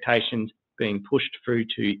community expectations being pushed through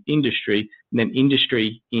to industry, and then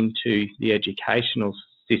industry into the educational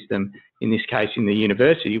system, in this case in the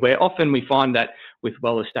university, where often we find that with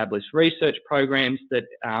well-established research programs that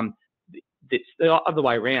it's the other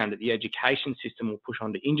way around, that the education system will push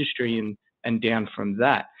onto industry and down from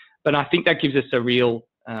that. But I think that gives us a real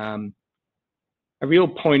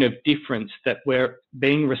point of difference, that we're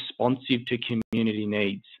being responsive to community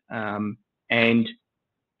needs. And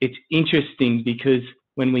it's interesting because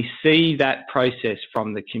when we see that process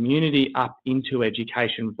from the community up into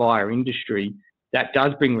education via industry, that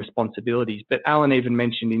does bring responsibilities. But Alan even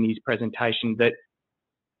mentioned in his presentation that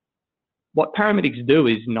what paramedics do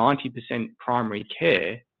is 90% primary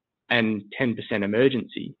care and 10%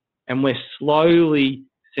 emergency. And we're slowly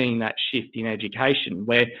seeing that shift in education,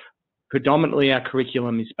 where predominantly our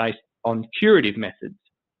curriculum is based on curative methods.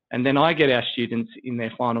 And then I get our students in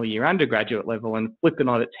their final year undergraduate level and flip it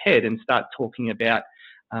on its head and start talking about,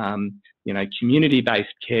 you know,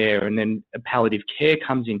 community-based care, and then palliative care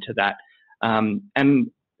comes into that.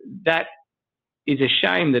 And that is a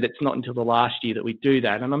shame that it's not until the last year that we do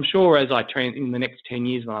that. And I'm sure as I train in the next 10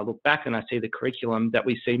 years, when I look back and I see the curriculum, that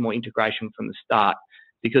we see more integration from the start.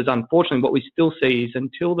 Because unfortunately, what we still see is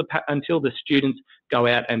until the students go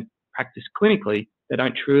out and practice clinically, they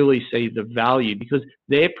don't truly see the value, because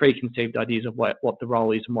their preconceived ideas of what the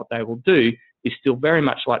role is and what they will do is still very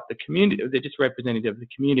much like the community. They're just representative of the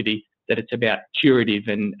community, that it's about curative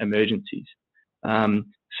and emergencies.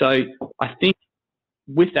 So I think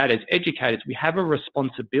with that, as educators, we have a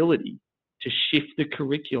responsibility to shift the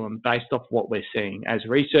curriculum based off what we're seeing as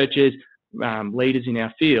researchers, leaders in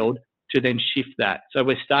our field, to then shift that. So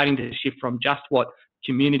we're starting to shift from just what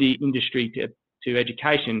community, industry to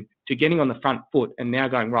education, to getting on the front foot and now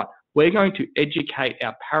going, right, we're going to educate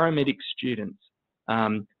our paramedic students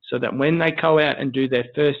so that when they go out and do their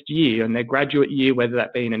first year and their graduate year, whether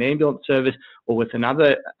that be in an ambulance service or with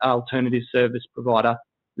another alternative service provider,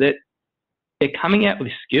 that they're coming out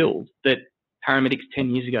with skills that paramedics 10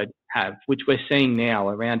 years ago didn't have, which we're seeing now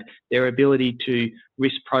around their ability to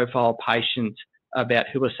risk profile patients about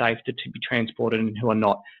who are safe to be transported and who are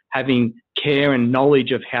not, having care and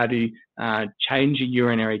knowledge of how to change a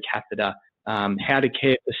urinary catheter, how to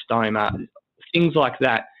care for stoma, things like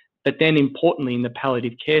that. But then importantly, in the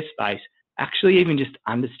palliative care space, actually even just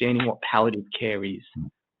understanding what palliative care is.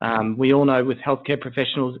 We all know with healthcare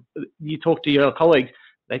professionals, you talk to your colleagues,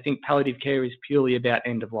 they think palliative care is purely about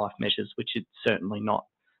end-of-life measures, which it's certainly not.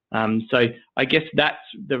 So I guess that's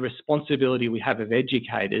the responsibility we have of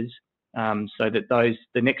educators, so that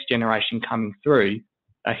the next generation coming through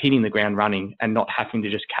are hitting the ground running and not having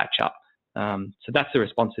to just catch up. So that's the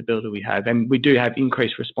responsibility we have. And we do have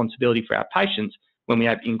increased responsibility for our patients when we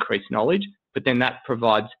have increased knowledge, but then that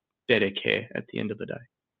provides better care at the end of the day.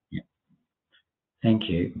 Yeah. Thank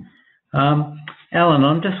you. Alan,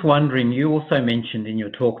 I'm just wondering, you also mentioned in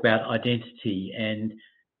your talk about identity, and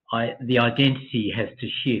the identity has to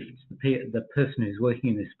shift. The person who's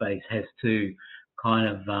working in this space has to kind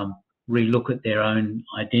of relook at their own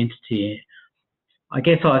identity. I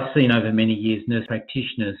guess I've seen over many years nurse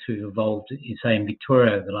practitioners who've evolved, say, in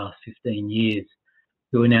Victoria over the last 15 years,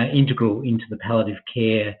 who are now integral into the palliative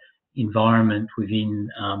care environment within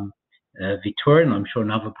Victoria, and I'm sure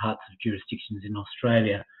in other parts of jurisdictions in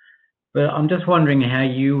Australia. But I'm just wondering how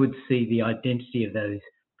you would see the identity of those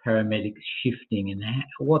paramedics shifting, and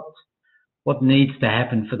what needs to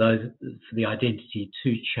happen for the identity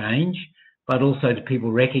to change, but also do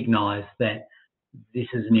people recognise that this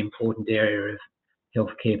is an important area of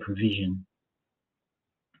healthcare provision?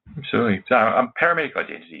 Absolutely. So paramedic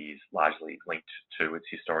identity is largely linked to its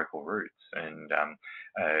historical roots, and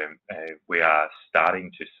we are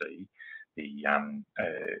starting to see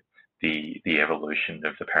the evolution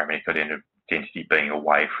of the paramedic identity being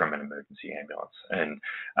away from an emergency ambulance, and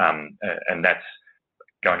that's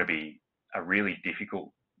going to be a really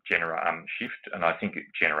difficult shift, and I think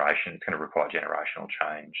it's going to require generational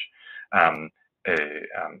change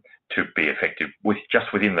to be effective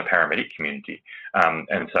just within the paramedic community,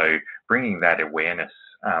 and so bringing that awareness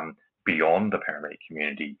beyond the paramedic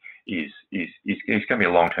community is going to be a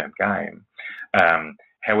long-term game.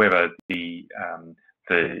 However, if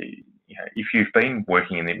you've been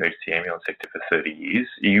working in the emergency ambulance sector for 30 years,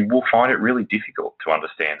 you will find it really difficult to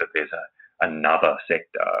understand that there's another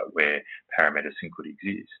sector where paramedicine could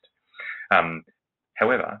exist.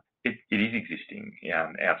 However, it is existing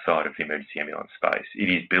outside of the emergency ambulance space. It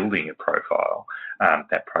is building a profile.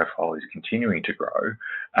 That profile is continuing to grow,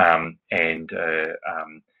 and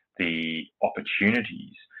the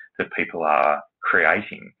opportunities that people are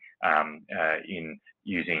creating in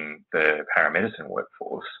using the paramedicine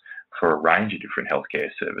workforce for a range of different healthcare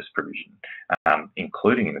service provision,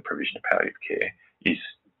 including in the provision of palliative care, is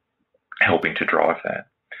helping to drive that.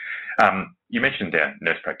 You mentioned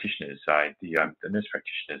nurse practitioners. The nurse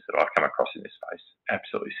practitioners that I've come across in this space,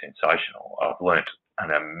 absolutely sensational. I've learnt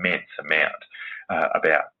an immense amount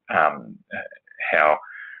about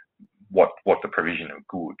what the provision of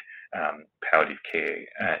good palliative care,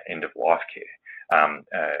 end of life care,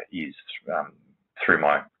 is through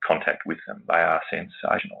my contact with them. They are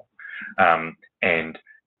sensational, and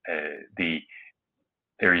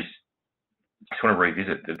there is. I just want to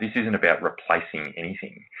revisit that this isn't about replacing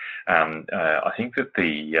anything. I think that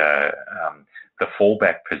the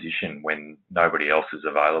fallback position when nobody else is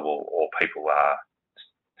available or people are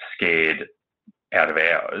scared out of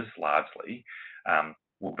hours, largely,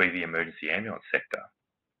 will be the emergency ambulance sector.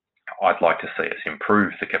 I'd like to see us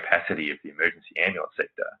improve the capacity of the emergency ambulance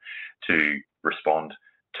sector to respond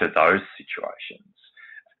to those situations,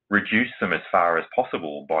 reduce them as far as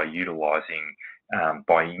possible by utilising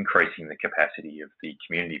by increasing the capacity of the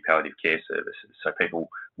community palliative care services, so people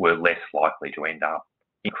were less likely to end up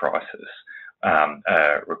in crisis,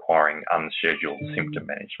 requiring unscheduled symptom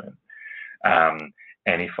management.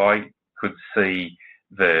 And if I could see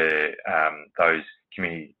those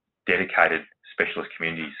community dedicated specialist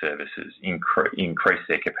community services increase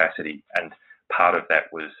their capacity, and part of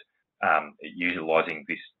that was utilising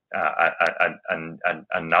this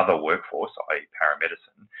another workforce, i.e.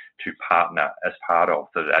 paramedicine, to partner as part of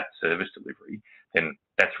that service delivery, then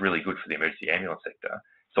that's really good for the emergency ambulance sector.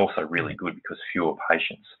 It's also really good because fewer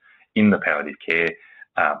patients in the palliative care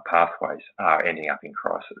pathways are ending up in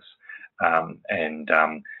crisis.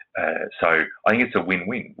 So I think it's a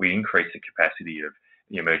win-win. We increase the capacity of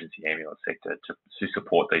the emergency ambulance sector to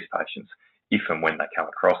support these patients if and when they come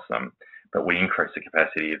across them, but we increase the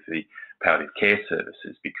capacity of the palliative care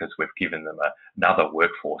services because we've given them another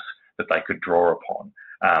workforce that they could draw upon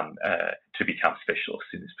to become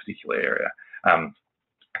specialists in this particular area.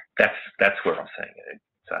 That's where I'm seeing it.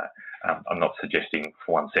 I'm not suggesting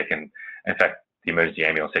for 1 second. In fact, the emergency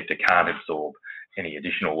ambulance sector can't absorb any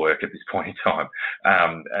additional work at this point in time,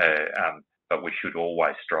 but we should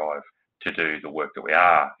always strive to do the work that we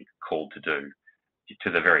are called to do to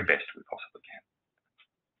the very best we possibly can.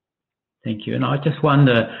 Thank you. And I just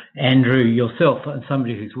wonder, Andrew, yourself, as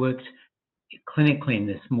somebody who's worked clinically in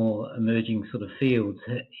this more emerging sort of fields,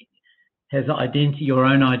 has your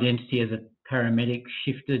own identity as a paramedic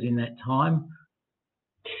shifted in that time?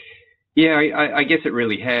 Yeah, I guess it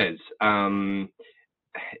really has.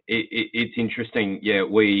 It's interesting. Yeah,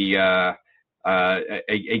 we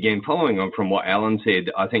again, following on from what Alan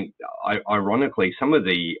said, I think ironically some of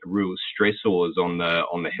the real stressors on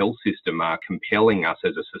the health system are compelling us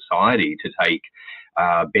as a society to take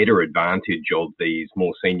better advantage of these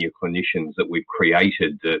more senior clinicians that we've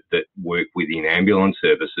created that work within ambulance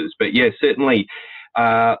services. But yeah, certainly.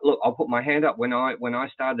 Look, I'll put my hand up. When I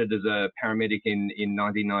started as a paramedic in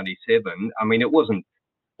 1997, I mean, it wasn't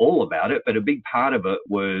all about it, but a big part of it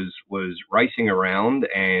was racing around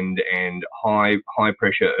and high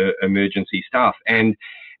pressure emergency stuff. And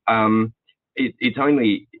it's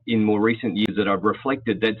only in more recent years that I've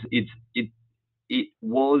reflected that it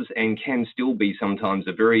was and can still be sometimes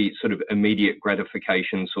a very sort of immediate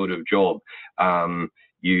gratification sort of job.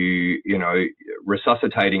 You know,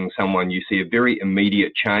 resuscitating someone, you see a very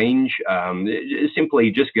immediate change.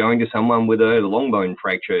 Simply just going to someone with a long bone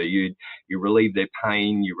fracture, you relieve their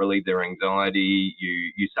pain, you relieve their anxiety,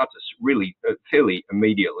 you start to really fairly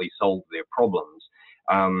immediately solve their problems.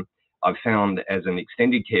 I've found as an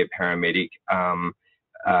extended care paramedic,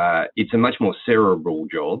 it's a much more cerebral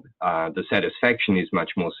job. The satisfaction is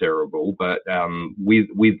much more cerebral, but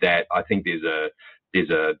with that, I think there's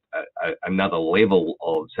another level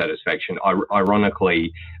of satisfaction.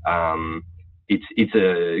 Ironically,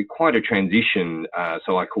 it's quite a transition.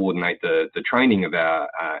 So I coordinate the training of our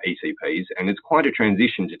ECPs, and it's quite a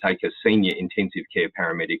transition to take a senior intensive care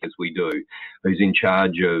paramedic, as we do, who's in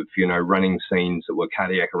charge of, you know, running scenes that were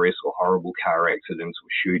cardiac arrest or horrible car accidents or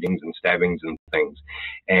shootings and stabbings and things,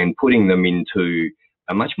 and putting them into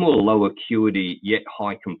a much more low acuity yet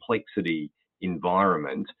high complexity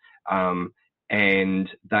environment. And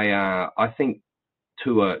they are, I think,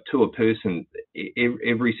 to a person,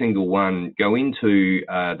 every single one go into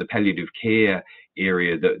the palliative care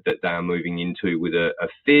area that they are moving into with a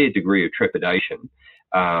fair degree of trepidation.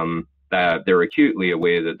 They're acutely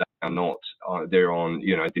aware that they are not, they're on,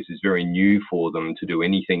 you know, this is very new for them to do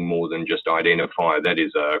anything more than just identify that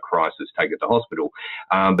is a crisis, take it to hospital.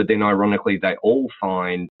 But then ironically, they all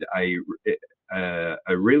find a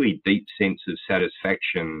really deep sense of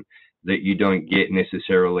satisfaction that you don't get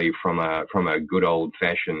necessarily from a good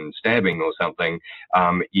old-fashioned stabbing or something,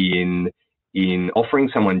 in offering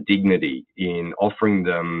someone dignity, in offering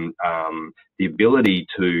them the ability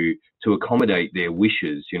to accommodate their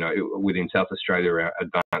wishes. You know, within South Australia, our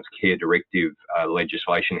Advanced Care Directive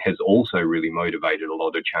legislation has also really motivated a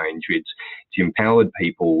lot of change. It's empowered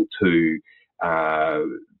people to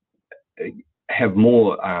have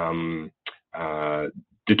more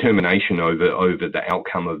determination over the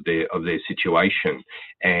outcome of their situation,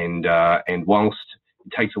 and whilst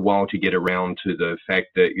it takes a while to get around to the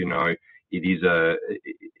fact that, you know,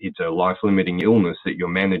 it's a life-limiting illness that you're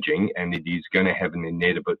managing, and it is going to have an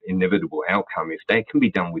inevitable outcome. If that can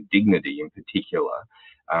be done with dignity, in particular,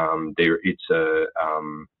 it's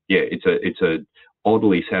a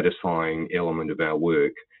oddly satisfying element of our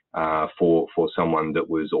work for someone that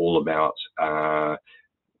was all about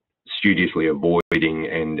studiously avoiding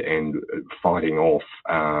and fighting off,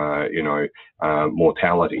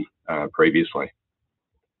 mortality previously.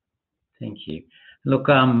 Thank you. Look,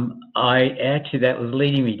 that was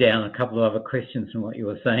leading me down a couple of other questions from what you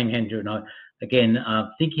were saying, Andrew. And I, again,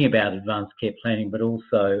 thinking about advanced care planning, but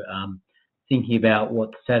also thinking about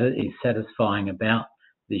what is satisfying about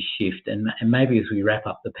this shift. And maybe as we wrap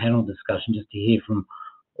up the panel discussion, just to hear from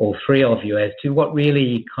all three of you as to what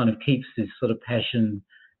really kind of keeps this sort of passion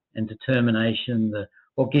and determination,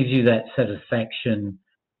 what gives you that satisfaction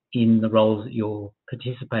in the roles that you're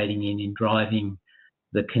participating in driving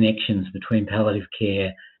the connections between palliative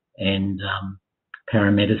care and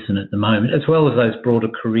paramedicine at the moment, as well as those broader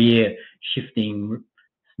career shifting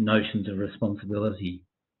notions of responsibility.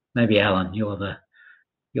 Maybe Alan, you're the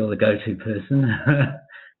go-to person.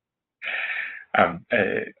 I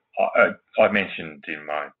mentioned in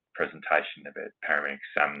my presentation about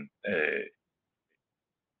paramedics,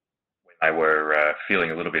 they were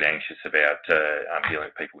feeling a little bit anxious about dealing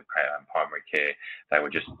with people with primary care. They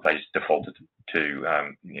just defaulted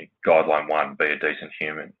to guideline 1, be a decent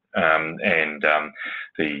human. For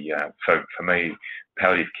me,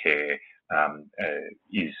 palliative care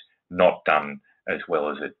is not done as well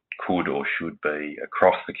as it could or should be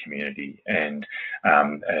across the community, and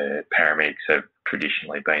paramedics have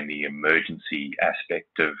traditionally been the emergency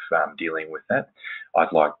aspect of dealing with that.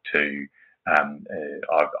 I'd like to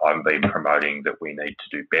I've been promoting that we need to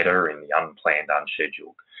do better in the unplanned,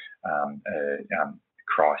 unscheduled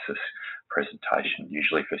crisis presentation,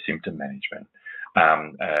 usually for symptom management.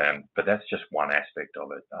 But that's just one aspect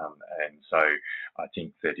of it. And so I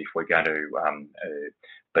think that if we're going to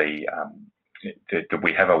that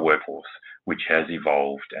we have a workforce which has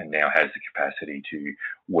evolved and now has the capacity to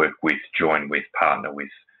work with, join with, partner with,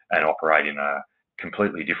 and operate in a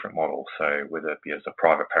completely different model. So whether it be as a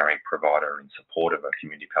private paramedic provider in support of a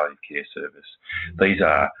community palliative care service, these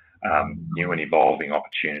are new and evolving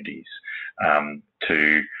opportunities.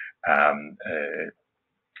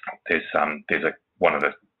 One of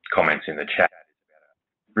the comments in the chat is about a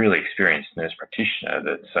really experienced nurse practitioner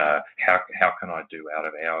that's how can I do out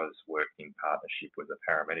of hours work in partnership with a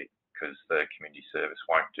paramedic, because the community service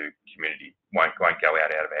won't go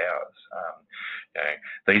out of hours.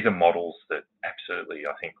 These are models that absolutely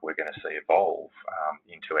I think we're going to see evolve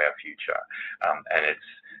into our future, and it's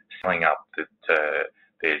selling up that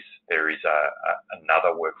there is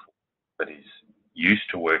another workforce that is used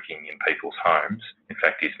to working in people's homes. In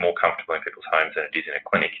fact, is more comfortable in people's homes than it is in a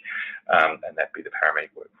clinic, and that be the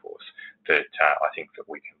paramedic workforce that I think that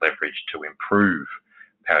we can leverage to improve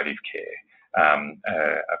palliative care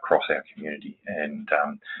across our community. And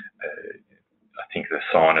I think the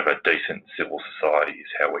sign of a decent civil society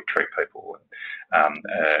is how we treat people,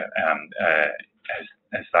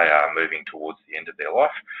 as they are moving towards the end of their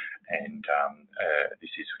life. And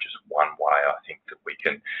this is just one way I think that we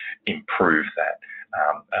can improve that.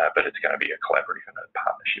 but it's going to be a collaborative and a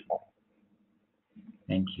partnership model.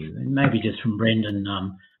 Thank you. And maybe just from Brendan,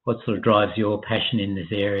 what sort of drives your passion in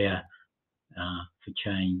this area for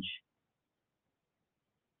change?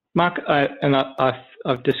 Mark,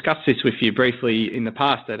 I've discussed this with you briefly in the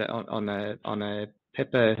past on a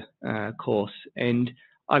PEPA course, and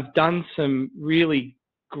I've done some really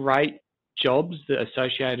great jobs that are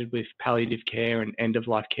associated with palliative care and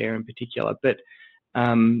end-of-life care in particular. But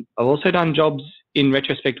I've also done jobs in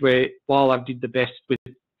retrospect where, while I did the best with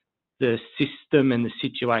the system and the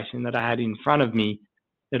situation that I had in front of me,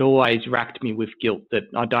 it always racked me with guilt that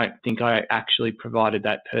I don't think I actually provided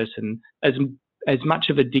that person as much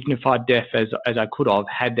of a dignified death as I could have,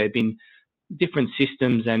 had there been different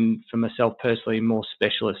systems and, for myself personally, more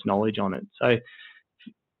specialist knowledge on it. So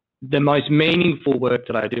the most meaningful work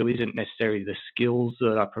that I do isn't necessarily the skills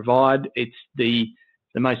that I provide. It's the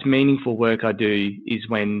most meaningful work I do is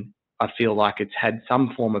when I feel like it's had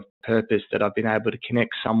some form of purpose, that I've been able to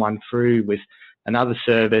connect someone through with another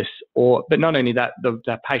service, but not only that,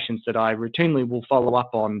 the patients that I routinely will follow up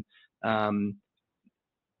on.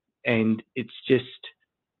 And it's just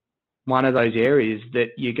one of those areas that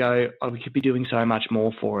you go, oh, we could be doing so much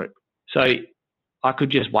more for it. So I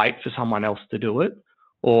could just wait for someone else to do it,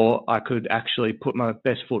 or I could actually put my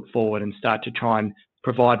best foot forward and start to try and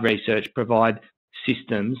provide research, provide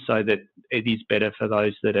systems so that it is better for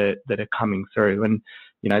those that are coming through. And,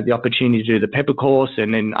 you know, the opportunity to do the PEPA course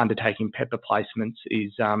and then undertaking PEPA placements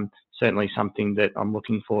is certainly something that I'm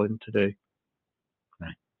looking forward to do.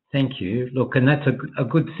 Right. Thank you. Look, and that's a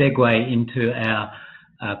good segue into our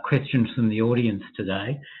questions from the audience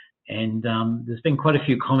today. And there's been quite a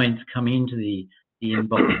few comments coming into the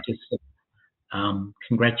inbox just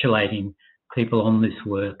congratulating people on this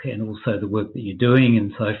work and also the work that you're doing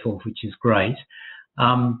and so forth, which is great.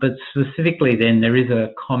 But specifically then, there is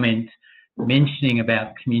a comment mentioning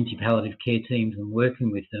about community palliative care teams and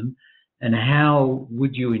working with them, and how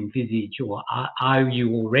would you envisage, or are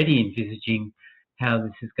you already envisaging how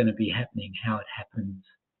this is going to be happening, how it happens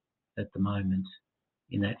at the moment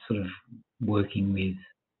in that sort of working with?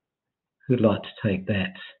 Who'd like to take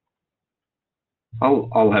that?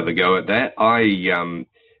 I'll have a go at that.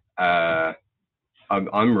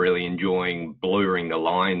 I'm really enjoying blurring the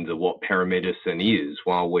lines of what paramedicine is.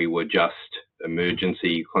 While we were just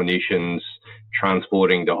emergency clinicians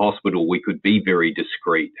transporting to hospital, we could be very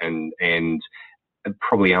discreet and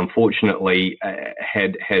probably unfortunately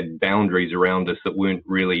had boundaries around us that weren't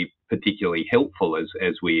really particularly helpful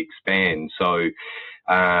as we expand. So,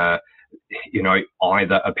 you know,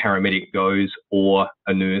 either a paramedic goes or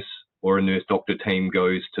a nurse doctor team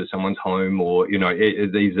goes to someone's home, or, you know,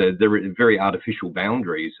 they're very artificial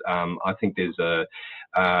boundaries. I think there's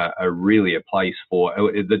really a place for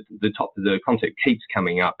the concept keeps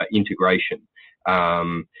coming up, integration.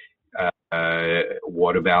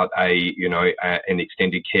 What about an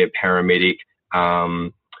extended care paramedic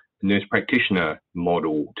nurse practitioner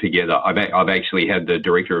model together? I've actually had the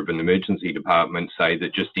director of an emergency department say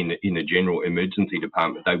that just in a general emergency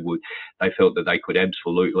department, they felt that they could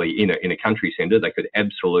absolutely, in a country centre, they could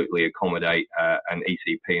absolutely accommodate an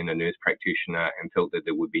ECP and a nurse practitioner, and felt that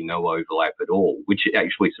there would be no overlap at all, which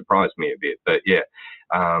actually surprised me a bit. But yeah,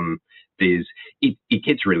 it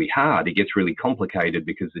gets really hard. It gets really complicated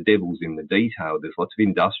because the devil's in the detail. There's lots of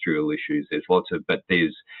industrial issues. But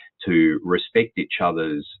there's to respect each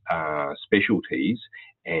other's specialties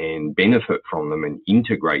and benefit from them and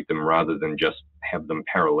integrate them rather than just have them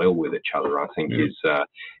parallel with each other, I think is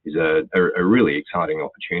a really exciting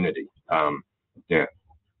opportunity. Yeah.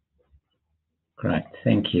 Great,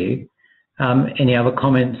 thank you. Any other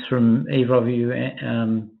comments from either of you,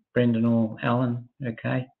 Brendan or Alan?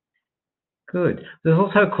 Okay. Good. There's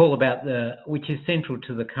also a call about which is central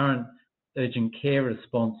to the current urgent care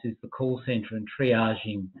response, is the call centre and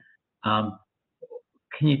triaging.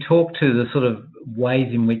 Can you talk to the sort of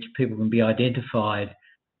ways in which people can be identified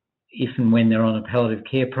if and when they're on a palliative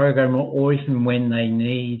care program, or if and when they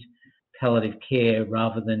need palliative care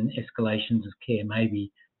rather than escalations of care,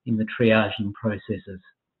 maybe in the triaging processes?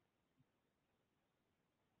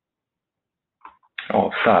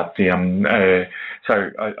 I'll start. So I'm going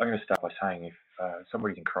to start by saying if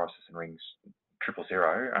somebody's in crisis and rings 000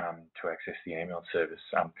 to access the ambulance service,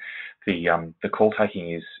 the call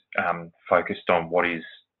taking is focused on what is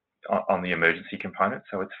on the emergency component.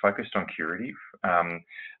 So it's focused on curative,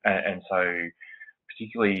 and so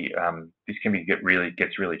particularly this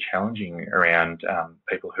gets really challenging around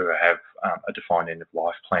people who have a defined end of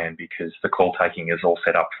life plan, because the call taking is all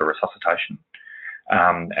set up for resuscitation.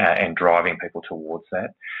 And driving people towards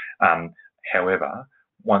that. However,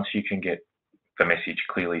 once you can get the message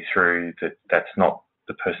clearly through that that's not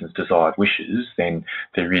the person's desired wishes, then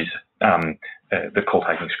there is the call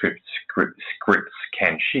taking scripts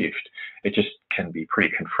can shift. It just can be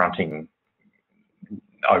pretty confronting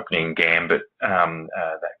opening gambit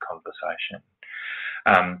that conversation.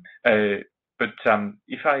 But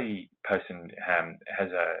if a person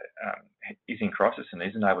is in crisis and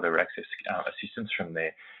isn't able to access assistance from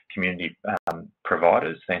their community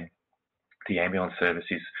providers, then the ambulance service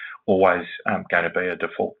is always going to be a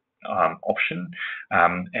default option.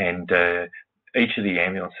 And each of the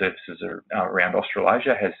ambulance services around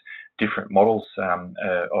Australasia has different models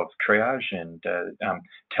of triage and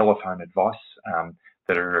telephone advice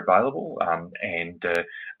that are available, and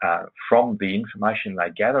from the information they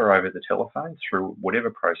gather over the telephone through whatever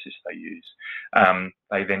process they use,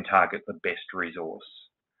 they then target the best resource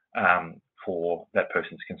for that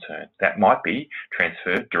person's concern. That might be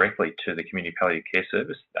transferred directly to the community palliative care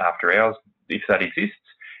service after hours, if that exists.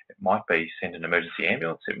 It might be send an emergency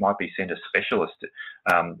ambulance. It might be send a specialist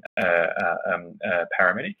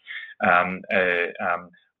paramedic.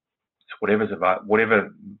 Whatever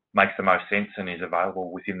makes the most sense and is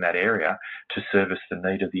available within that area to service the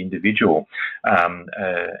need of the individual.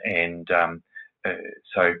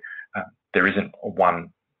 So there isn't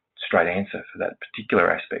one straight answer for that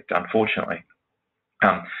particular aspect, unfortunately.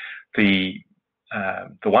 The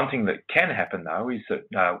one thing that can happen, though, is that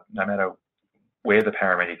no matter where the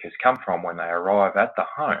paramedic has come from when they arrive at the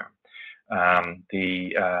home,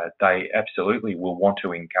 they absolutely will want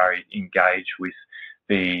to engage with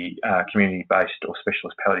the community-based or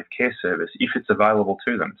specialist palliative care service if it's available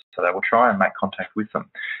to them. So they will try and make contact with them.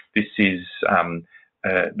 This is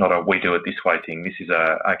not a we do it this way thing. This is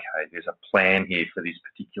okay, there's a plan here for this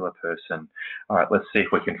particular person. All right, let's see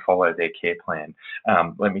if we can follow their care plan.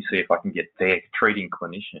 Let me see if I can get their treating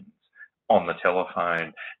clinicians on the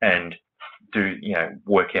telephone and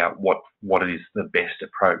work out what is the best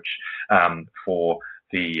approach for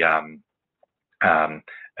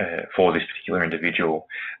this particular individual.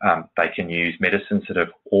 They can use medicines that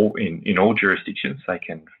have in all jurisdictions. They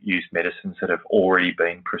can use medicines that have already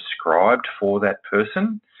been prescribed for that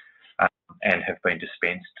person and have been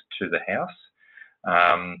dispensed to the house.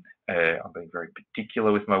 I'm being very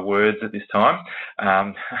particular with my words at this time,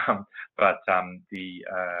 but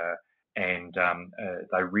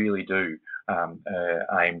they really do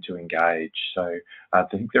aim to engage. So I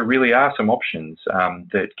think there really are some options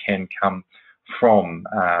that can come from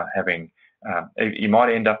having. You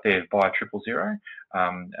might end up there by 000,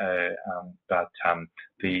 but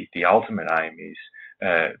the ultimate aim is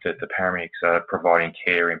that the paramedics are providing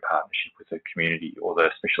care in partnership with the community or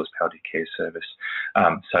the specialist palliative care service,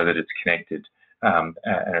 so that it's connected and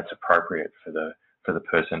it's appropriate for the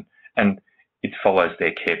person, and it follows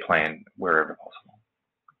their care plan wherever possible.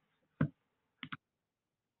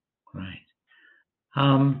 Great.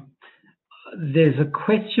 There's a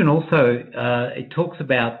question also, it talks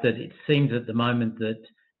about that it seems at the moment that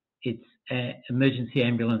it's emergency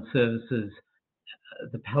ambulance services,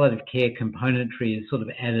 the palliative care componentry is sort of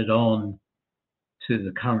added on to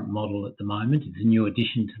the current model at the moment. It's a new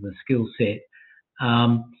addition to the skill set.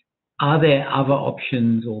 Are there other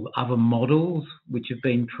options or other models which have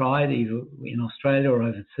been tried either in Australia or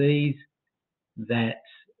overseas that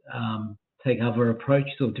take other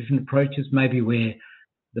approaches or different approaches, maybe where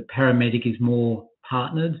the paramedic is more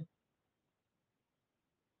partnered?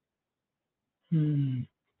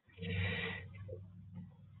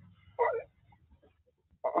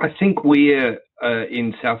 I think we're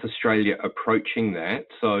in South Australia approaching that.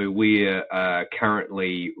 So we're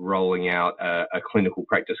currently rolling out a clinical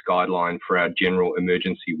practice guideline for our general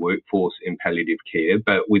emergency workforce in palliative care,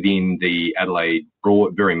 but within the Adelaide,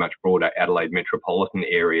 very much broader Adelaide metropolitan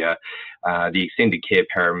area, the extended care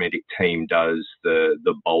paramedic team does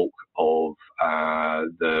the bulk of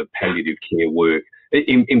the palliative care work.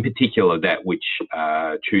 In particular, that which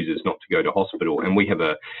chooses not to go to hospital. And we have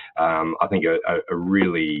I think a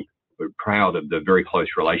really, we're proud of the very close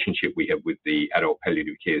relationship we have with the adult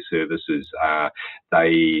palliative care services.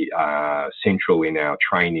 They are central in our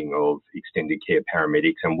training of extended care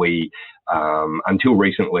paramedics, and we, until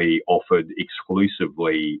recently, offered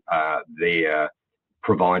exclusively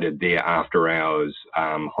provided their after hours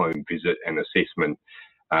home visit and assessment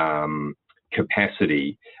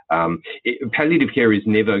capacity. Palliative care is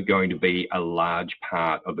never going to be a large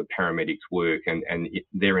part of the paramedics' work, and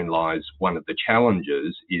therein lies one of the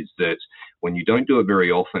challenges, is that when you don't do it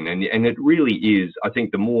very often, and it really is, I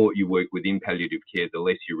think the more you work within palliative care, the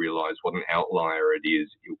less you realise what an outlier it is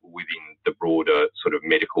within the broader sort of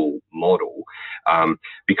medical model,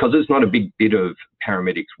 because it's not a big bit of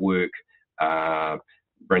paramedics' work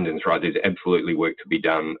Brendan's right, there's absolutely work to be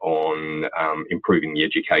done on improving the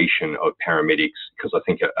education of paramedics, because I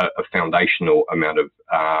think a foundational amount of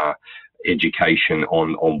education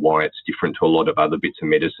on why it's different to a lot of other bits of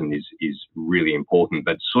medicine is really important.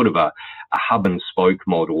 But sort of a hub and spoke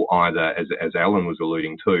model, either, as Alan was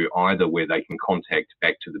alluding to, either where they can contact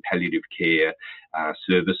back to the palliative care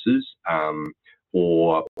services,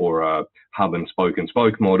 or a hub and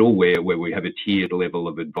spoke model where we have a tiered level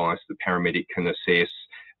of advice the paramedic can assess.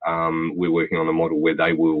 We're working on a model where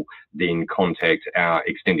they will then contact our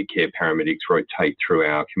extended care paramedics, rotate through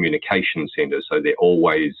our communication centre. So there's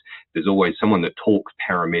always someone that talks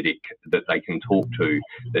paramedic that they can talk to,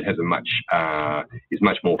 that has is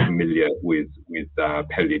much more familiar with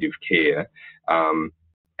palliative care.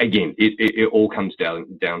 Again, it all comes down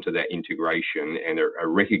to that integration and a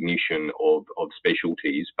recognition of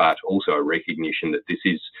specialties, but also a recognition that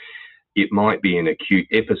it might be an acute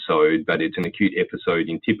episode, but it's an acute episode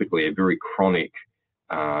in typically a very chronic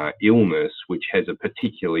illness, which has a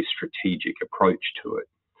particularly strategic approach to it.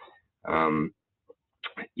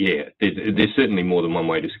 Yeah, there's certainly more than one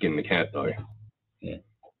way to skin the cat, though. Yeah.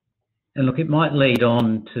 And look, it might lead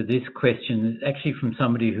on to this question, actually from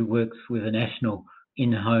somebody who works with a national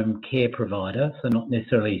in-home care provider, so not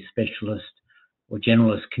necessarily specialist or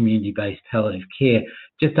generalist community-based palliative care.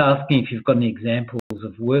 Just asking if you've got any examples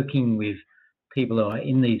of working with people who are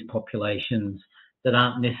in these populations that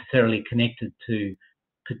aren't necessarily connected to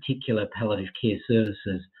particular palliative care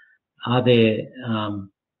services. Are there,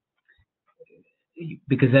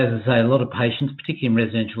 because as I say, a lot of patients, particularly in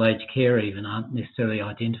residential aged care even, aren't necessarily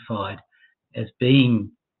identified as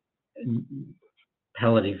being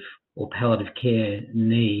palliative or palliative care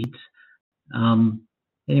needs.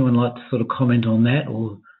 Anyone like to sort of comment on that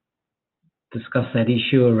or discuss that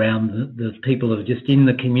issue around the people who are just in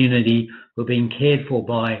the community who are being cared for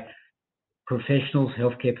by professionals,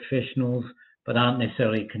 healthcare professionals, but aren't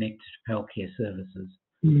necessarily connected to healthcare services?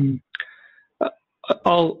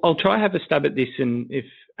 I'll try have a stab at this, and if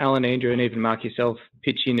Alan, Andrew, and even Mark yourself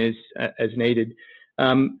pitch in as needed.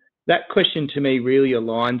 That question to me really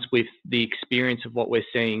aligns with the experience of what we're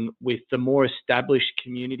seeing with the more established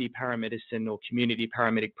community paramedicine or community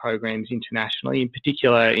paramedic programs internationally, in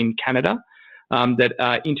particular in Canada, that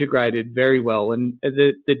are integrated very well. And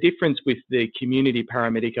the difference with the community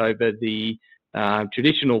paramedic over the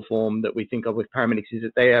traditional form that we think of with paramedics is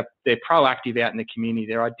that they're proactive out in the community.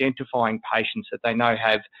 They're identifying patients that they know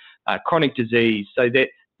have chronic disease. So that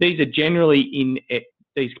these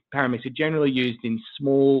paramedics are generally used in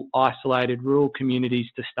small, isolated, rural communities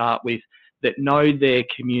to start with that know their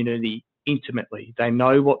community intimately. They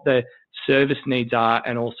know what the service needs are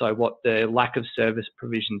and also what the lack of service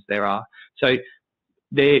provisions there are. So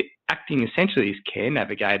they're acting essentially as care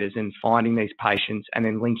navigators and finding these patients and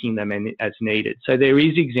then linking them in as needed. So there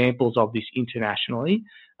is examples of this internationally.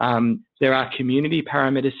 There are community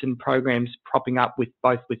paramedicine programs propping up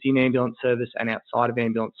both within ambulance service and outside of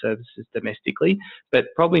ambulance services domestically, but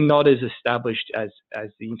probably not as established as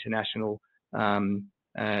the international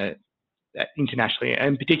internationally.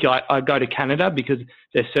 In particular, I go to Canada because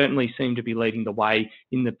they certainly seem to be leading the way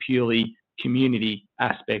in the purely community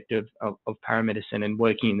aspect of paramedicine and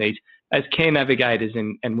working in these as care navigators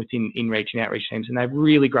and within in-reach and outreach teams, and they have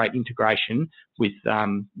really great integration with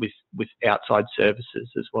outside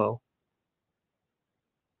services as well.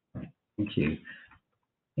 Thank you.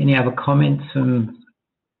 Any other comments?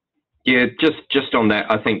 Yeah, just on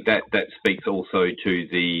that, I think that speaks also to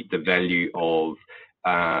the value of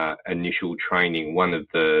initial training. One of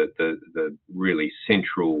the really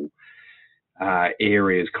central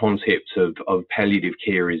areas, concepts of palliative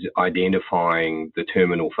care is identifying the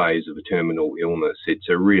terminal phase of a terminal illness. It's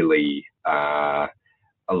a really,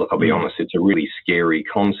 look, I'll be honest, it's a really scary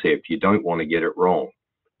concept. You don't want to get it wrong.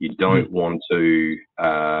 You don't want to,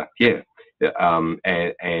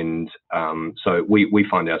 so we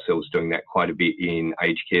find ourselves doing that quite a bit in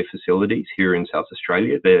aged care facilities here in South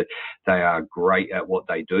Australia. They are great at what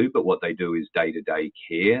they do, but what they do is day-to-day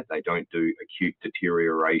care. They don't do acute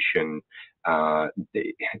deterioration. They're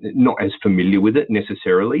not as familiar with it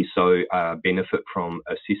necessarily, so benefit from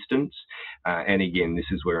assistance. And again, this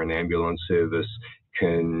is where an ambulance service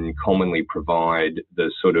can commonly provide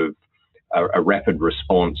the sort of a rapid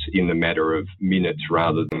response in the matter of minutes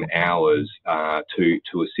rather than hours to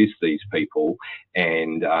assist these people.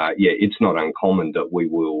 And it's not uncommon that we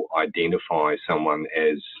will identify someone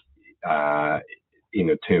as in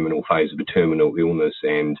a terminal phase of a terminal illness,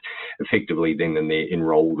 and effectively then and there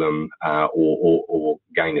enrol them or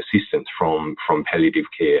gain assistance from palliative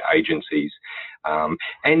care agencies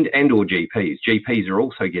and or GPs. GPs are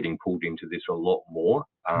also getting pulled into this a lot more.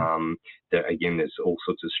 Again, there's all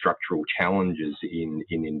sorts of structural challenges in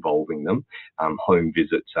involving them. Home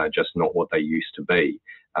visits are just not what they used to be.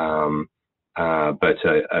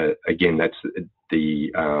 Again, that's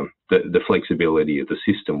the flexibility of the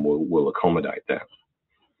system will accommodate that.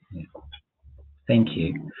 Yeah. Thank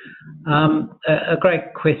you. A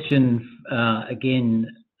great question again.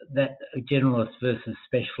 That generalist versus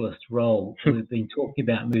specialist role. We've been talking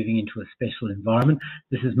about moving into a special environment.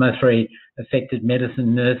 This has most very affected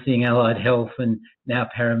medicine, nursing, allied health, and now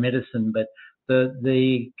paramedicine. But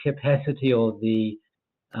the capacity or the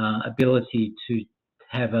ability to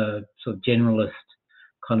have a sort of generalist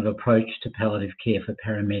kind of approach to palliative care for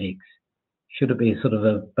paramedics, should it be sort of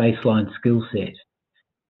a baseline skill set,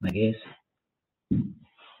 I guess?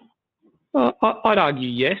 Well, I'd argue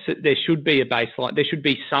yes, there should be a baseline. There should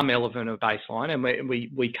be some element of baseline, and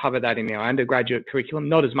we cover that in our undergraduate curriculum.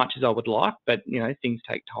 Not as much as I would like, but you know, things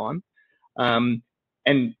take time.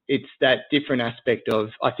 And it's that different aspect of,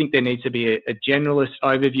 I think there needs to be a generalist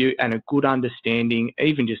overview and a good understanding,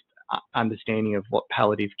 even just understanding of what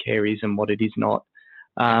palliative care is and what it is not.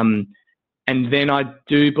 And then I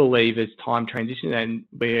do believe as time transitions and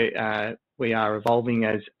we are evolving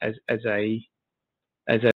as a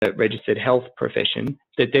registered health profession,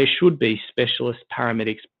 that there should be specialist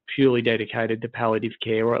paramedics purely dedicated to palliative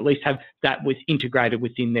care, or at least have that integrated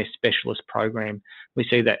within their specialist program. We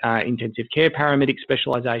see that intensive care paramedic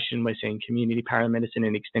specialisation, we're seeing community paramedicine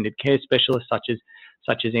and extended care specialists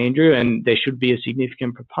such as Andrew, and there should be a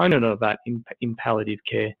significant proponent of that in palliative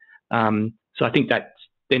care. So I think that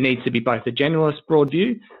there needs to be both a generalist broad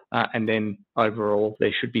view and then overall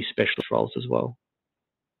there should be specialist roles as well.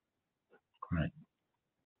 Great.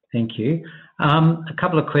 Thank you. A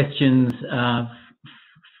couple of questions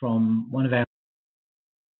from one of our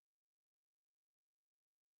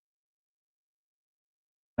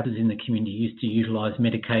in the community used to utilise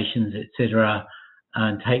medications, etc.,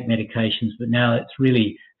 and take medications, but now it's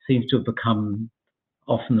really seems to have become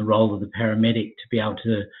often the role of the paramedic to be able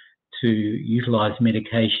to utilise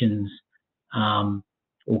medications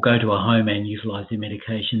or go to a home and utilise their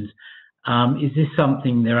medications. Is this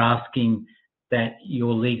something they're asking, that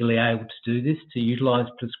you're legally able to do this, to utilise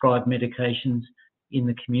prescribed medications in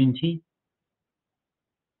the community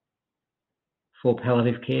for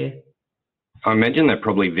palliative care? I imagine that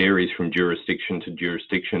probably varies from jurisdiction to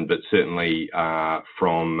jurisdiction, but certainly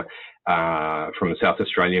from a South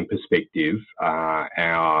Australian perspective,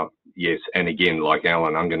 yes, and again, like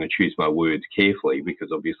Alan, I'm going to choose my words carefully because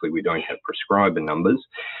obviously we don't have prescriber numbers.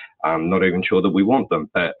 I'm not even sure that we want them,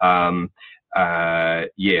 but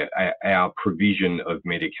yeah, our provision of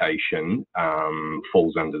medication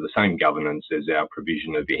falls under the same governance as our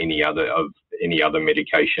provision of any other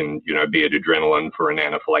medication, you know, be it adrenaline for an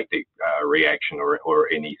anaphylactic reaction or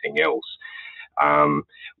anything else.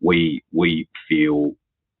 We feel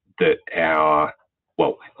that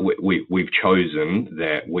we've chosen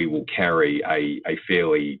that we will carry a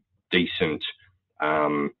fairly decent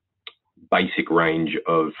basic range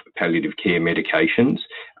of palliative care medications.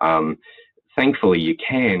 Thankfully, you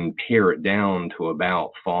can pare it down to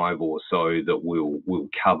about 5 or so that will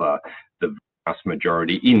cover the vast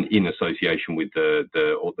majority in association with the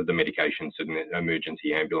medications that an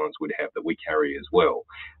emergency ambulance would have that we carry as well.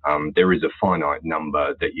 There is a finite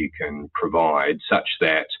number that you can provide such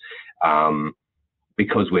that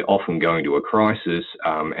because we're often going to a crisis,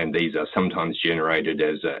 and these are sometimes generated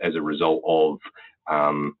as a result of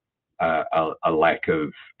a lack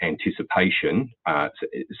of anticipation,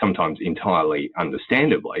 sometimes entirely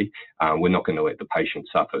understandably, we're not going to let the patient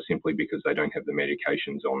suffer simply because they don't have the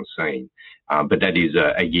medications on scene. But that is,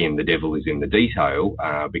 again, the devil is in the detail,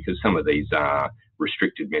 because some of these are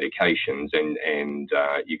restricted medications and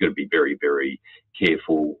you've got to be very, very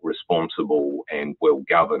careful, responsible and well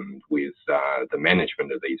governed with the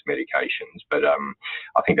management of these medications. But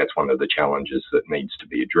I think that's one of the challenges that needs to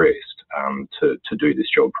be addressed to do this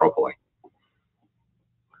job properly.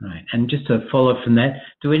 Right. And just to follow up from that,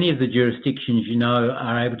 do any of the jurisdictions you know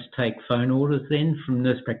are able to take phone orders then from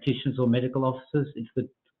nurse practitioners or medical officers if the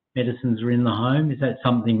medicines are in the home? Is that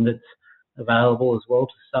something that's available as well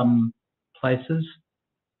to some places?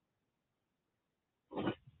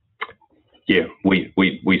 Yeah, we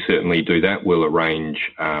certainly do that. We'll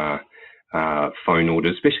arrange phone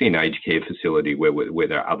orders, especially in aged care facility where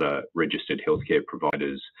there are other registered healthcare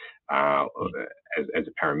providers. As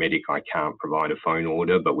a paramedic, I can't provide a phone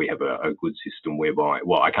order, but we have a good system whereby,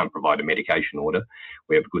 well, I can't provide a medication order.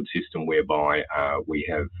 We have a good system whereby we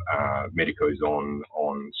have medicos on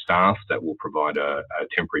staff that will provide a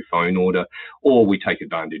temporary phone order, or we take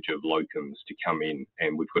advantage of locums to come in,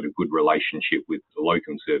 and we've got a good relationship with the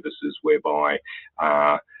locum services whereby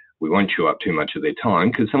we won't chew up too much of their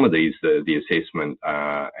time, because some of these, the assessment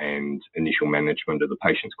and initial management of the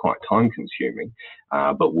patient's quite time consuming,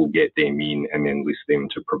 but we'll get them in and then list them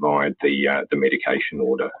to provide the medication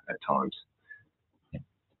order at times.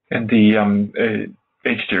 And the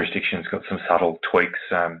each jurisdiction's got some subtle tweaks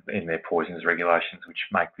in their poisons regulations, which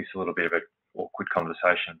make this a little bit of an awkward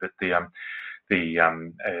conversation. But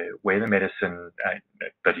where the medicine,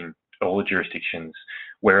 but in all the jurisdictions,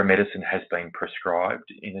 where a medicine has been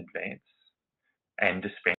prescribed in advance and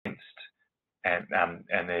dispensed, and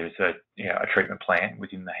there's a treatment plan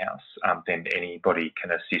within the house, then anybody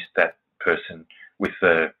can assist that person with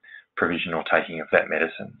the provision or taking of that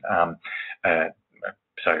medicine.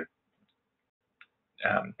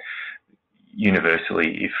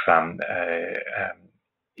 Universally,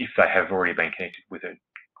 if they have already been connected with a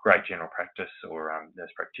great general practice or nurse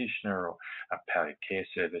practitioner or a palliative care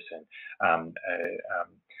service, and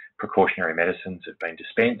precautionary medicines have been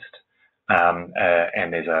dispensed,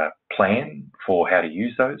 and there's a plan for how to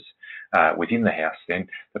use those within the house, then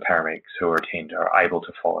the paramedics who attend are able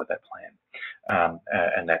to follow that plan,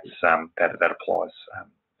 and that applies,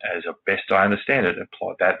 as best I understand it,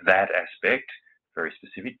 that aspect, very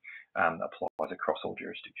specific, applies across all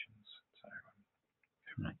jurisdictions.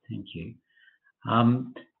 So. Right, thank you.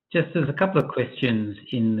 Just there's a couple of questions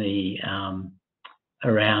in the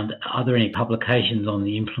around, are there any publications on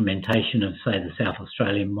the implementation of, say, the South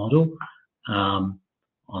Australian model on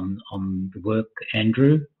the work,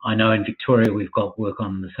 Andrew? I know in Victoria we've got work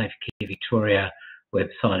on the Safe Care Victoria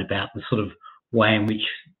website about the sort of way in which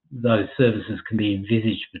those services can be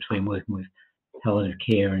envisaged between working with palliative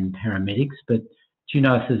care and paramedics, but do you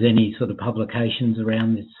know if there's any sort of publications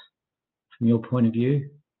around this from your point of view?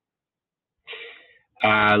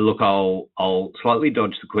 Look, I'll slightly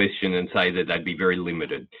dodge the question and say that they'd be very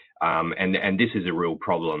limited, and this is a real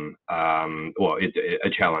problem. Well, it's a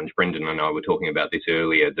challenge. Brendan and I were talking about this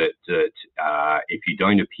earlier. That if you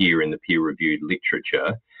don't appear in the peer-reviewed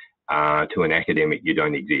literature to an academic, you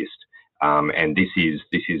don't exist. And this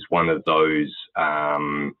is one of those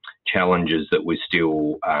challenges that we're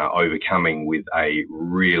still overcoming with a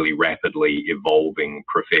really rapidly evolving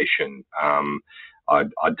profession.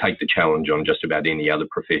 I'd take the challenge on just about any other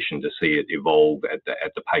profession to see it evolve at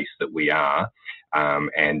the pace that we are,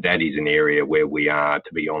 and that is an area where we are,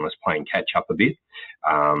 to be honest, playing catch up a bit.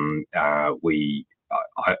 I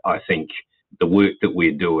think the work that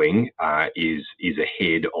we're doing is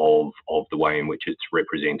ahead of the way in which it's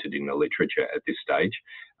represented in the literature at this stage.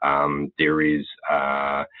 There is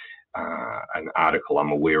an article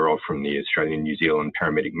I'm aware of from the Australian New Zealand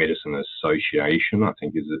Paramedic Medicine Association, I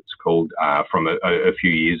think it's called, from a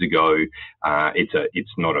few years ago.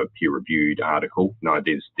 It's not a peer-reviewed article. No,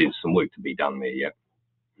 there's some work to be done there yet.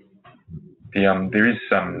 There is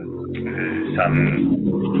some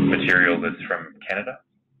material that's from Canada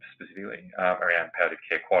specifically around palliative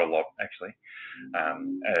care, quite a lot actually,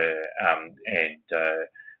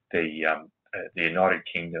 the United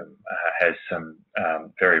Kingdom has some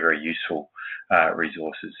very, very useful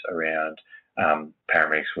resources around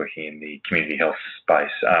paramedics working in the community health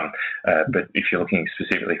space. But if you're looking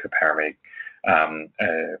specifically for paramedic,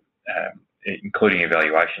 including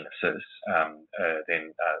evaluation of service,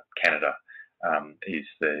 then Canada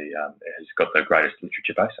has got the greatest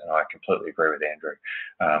literature base, and I completely agree with Andrew.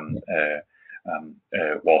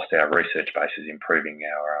 Whilst our research base is improving,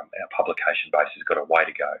 our publication base has got a way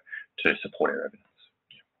to go to support our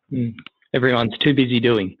evidence. Everyone's too busy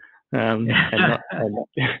doing. It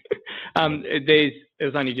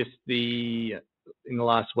was only just in the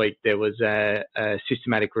last week there was a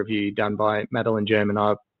systematic review done by Madeline German.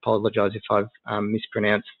 I apologise if I've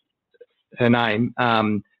mispronounced her name,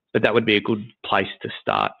 but that would be a good place to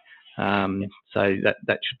start. So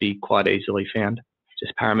that should be quite easily found.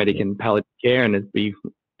 Just paramedic and palliative care, and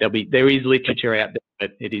there is literature out there,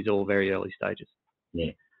 but it is all very early stages.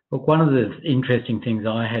 Yeah. Look, one of the interesting things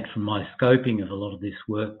I had from my scoping of a lot of this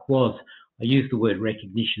work was, I used the word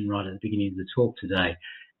recognition right at the beginning of the talk today,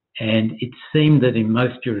 and it seemed that in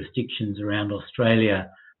most jurisdictions around Australia,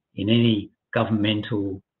 in any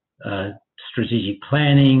governmental strategic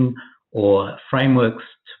planning or frameworks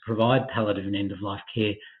to provide palliative and end-of-life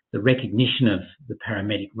care, the recognition of the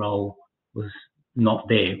paramedic role was not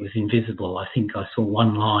there. It was invisible. I think I saw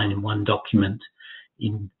one line in one document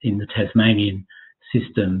in the Tasmanian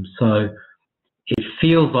system. So it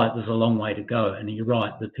feels like there's a long way to go. And you're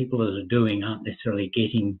right, the people that are doing aren't necessarily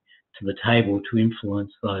getting to the table to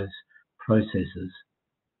influence those processes.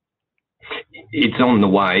 It's on the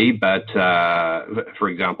way, but for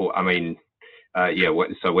example, I mean,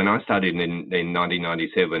 so when I started in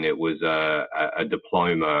 1997, it was a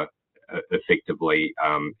diploma, effectively,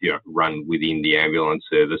 run within the ambulance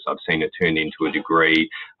service. I've seen it turned into a degree.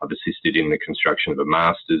 I've assisted in the construction of a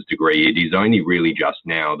master's degree. It is only really just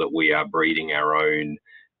now that we are breeding our own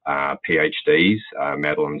PhDs.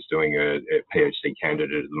 Madeline's doing a PhD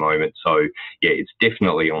candidate at the moment. So yeah, it's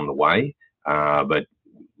definitely on the way, but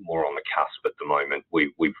more on the cusp at the moment.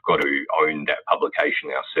 We've got to own that publication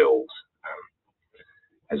ourselves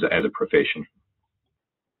as a profession.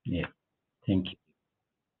 Yeah, thank you.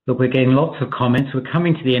 Look, we're getting lots of comments. We're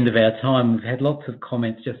coming to the end of our time. We've had lots of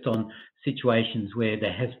comments just on situations where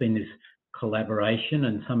there has been this collaboration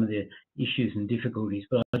and some of the issues and difficulties.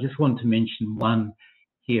 But I just want to mention one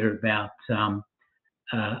here about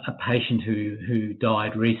a patient who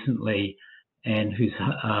died recently, and who's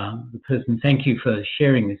the person, thank you for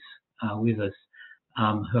sharing this with us.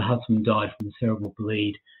 Her husband died from cerebral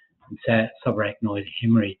bleed and subarachnoid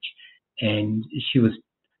hemorrhage, and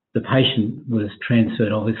the patient was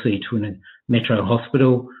transferred obviously to a metro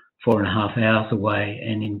hospital 4.5 hours away,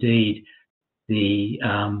 and indeed the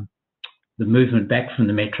movement back from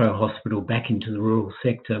the metro hospital back into the rural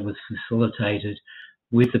sector was facilitated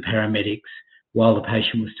with the paramedics while the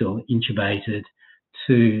patient was still intubated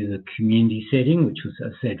to the community setting, which was,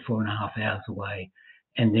 as I said, 4.5 hours away,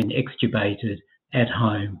 and then extubated at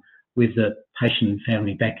home with the patient and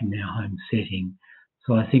family back in their home setting.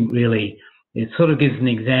 So I think really it sort of gives an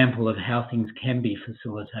example of how things can be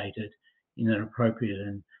facilitated in an appropriate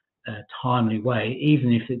and timely way,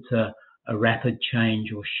 even if it's a rapid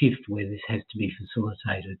change or shift where this has to be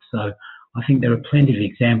facilitated. So I think there are plenty of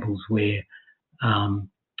examples where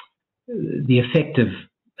the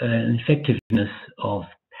effectiveness of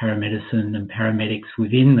paramedicine and paramedics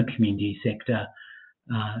within the community sector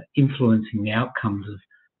influencing the outcomes of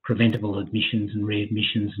preventable admissions and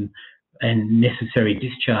readmissions and necessary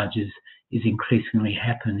discharges is increasingly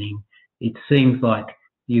happening. It seems like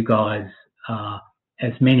you guys,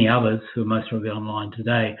 as many others who are most probably online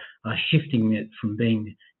today, are shifting it from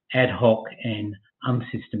being ad hoc and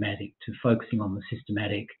unsystematic to focusing on the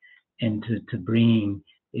systematic, and to bringing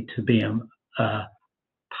it to be a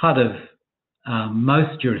part of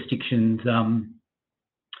most jurisdictions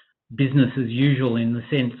business as usual, in the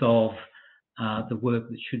sense of the work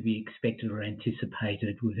that should be expected or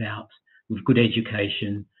anticipated with good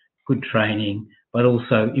education, good training, but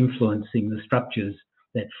also influencing the structures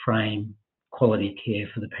that frame quality care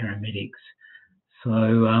for the paramedics.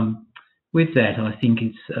 So with that, I think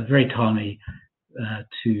it's very timely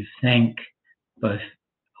to thank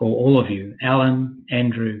all of you, Alan,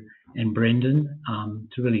 Andrew and Brendan,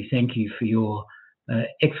 to really thank you for your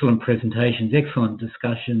excellent presentations, excellent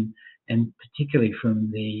discussion, and particularly from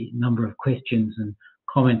the number of questions and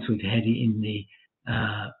comments we've had in the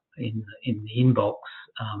inbox,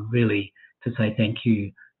 really to say thank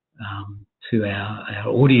you to our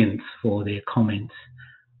audience for their comments.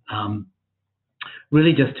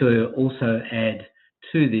 Really just to also add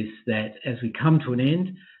to this that as we come to an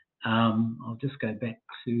end, I'll just go back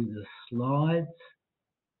to the slides.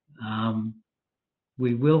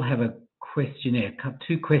 We will have a questionnaire,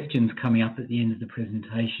 2 questions coming up at the end of the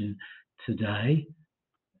presentation today.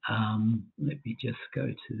 Let me just go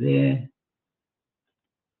to there.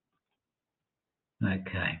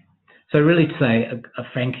 Okay. So really to say a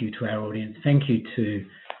thank you to our audience. Thank you to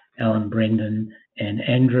Alan, Brendan and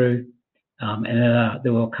Andrew. And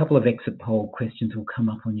there were a couple of exit poll questions will come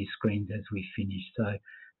up on your screens as we finish. So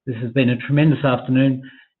this has been a tremendous afternoon.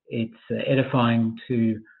 It's edifying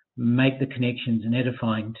to make the connections and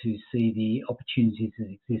edifying to see the opportunities that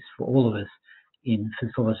exist for all of us in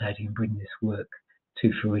facilitating and bringing this work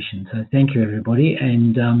to fruition. So thank you, everybody,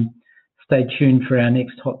 and stay tuned for our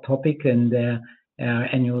next hot topic and our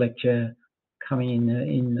annual lecture coming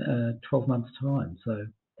in 12 months' time. So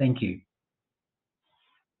thank you.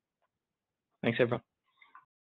 Thanks, everyone.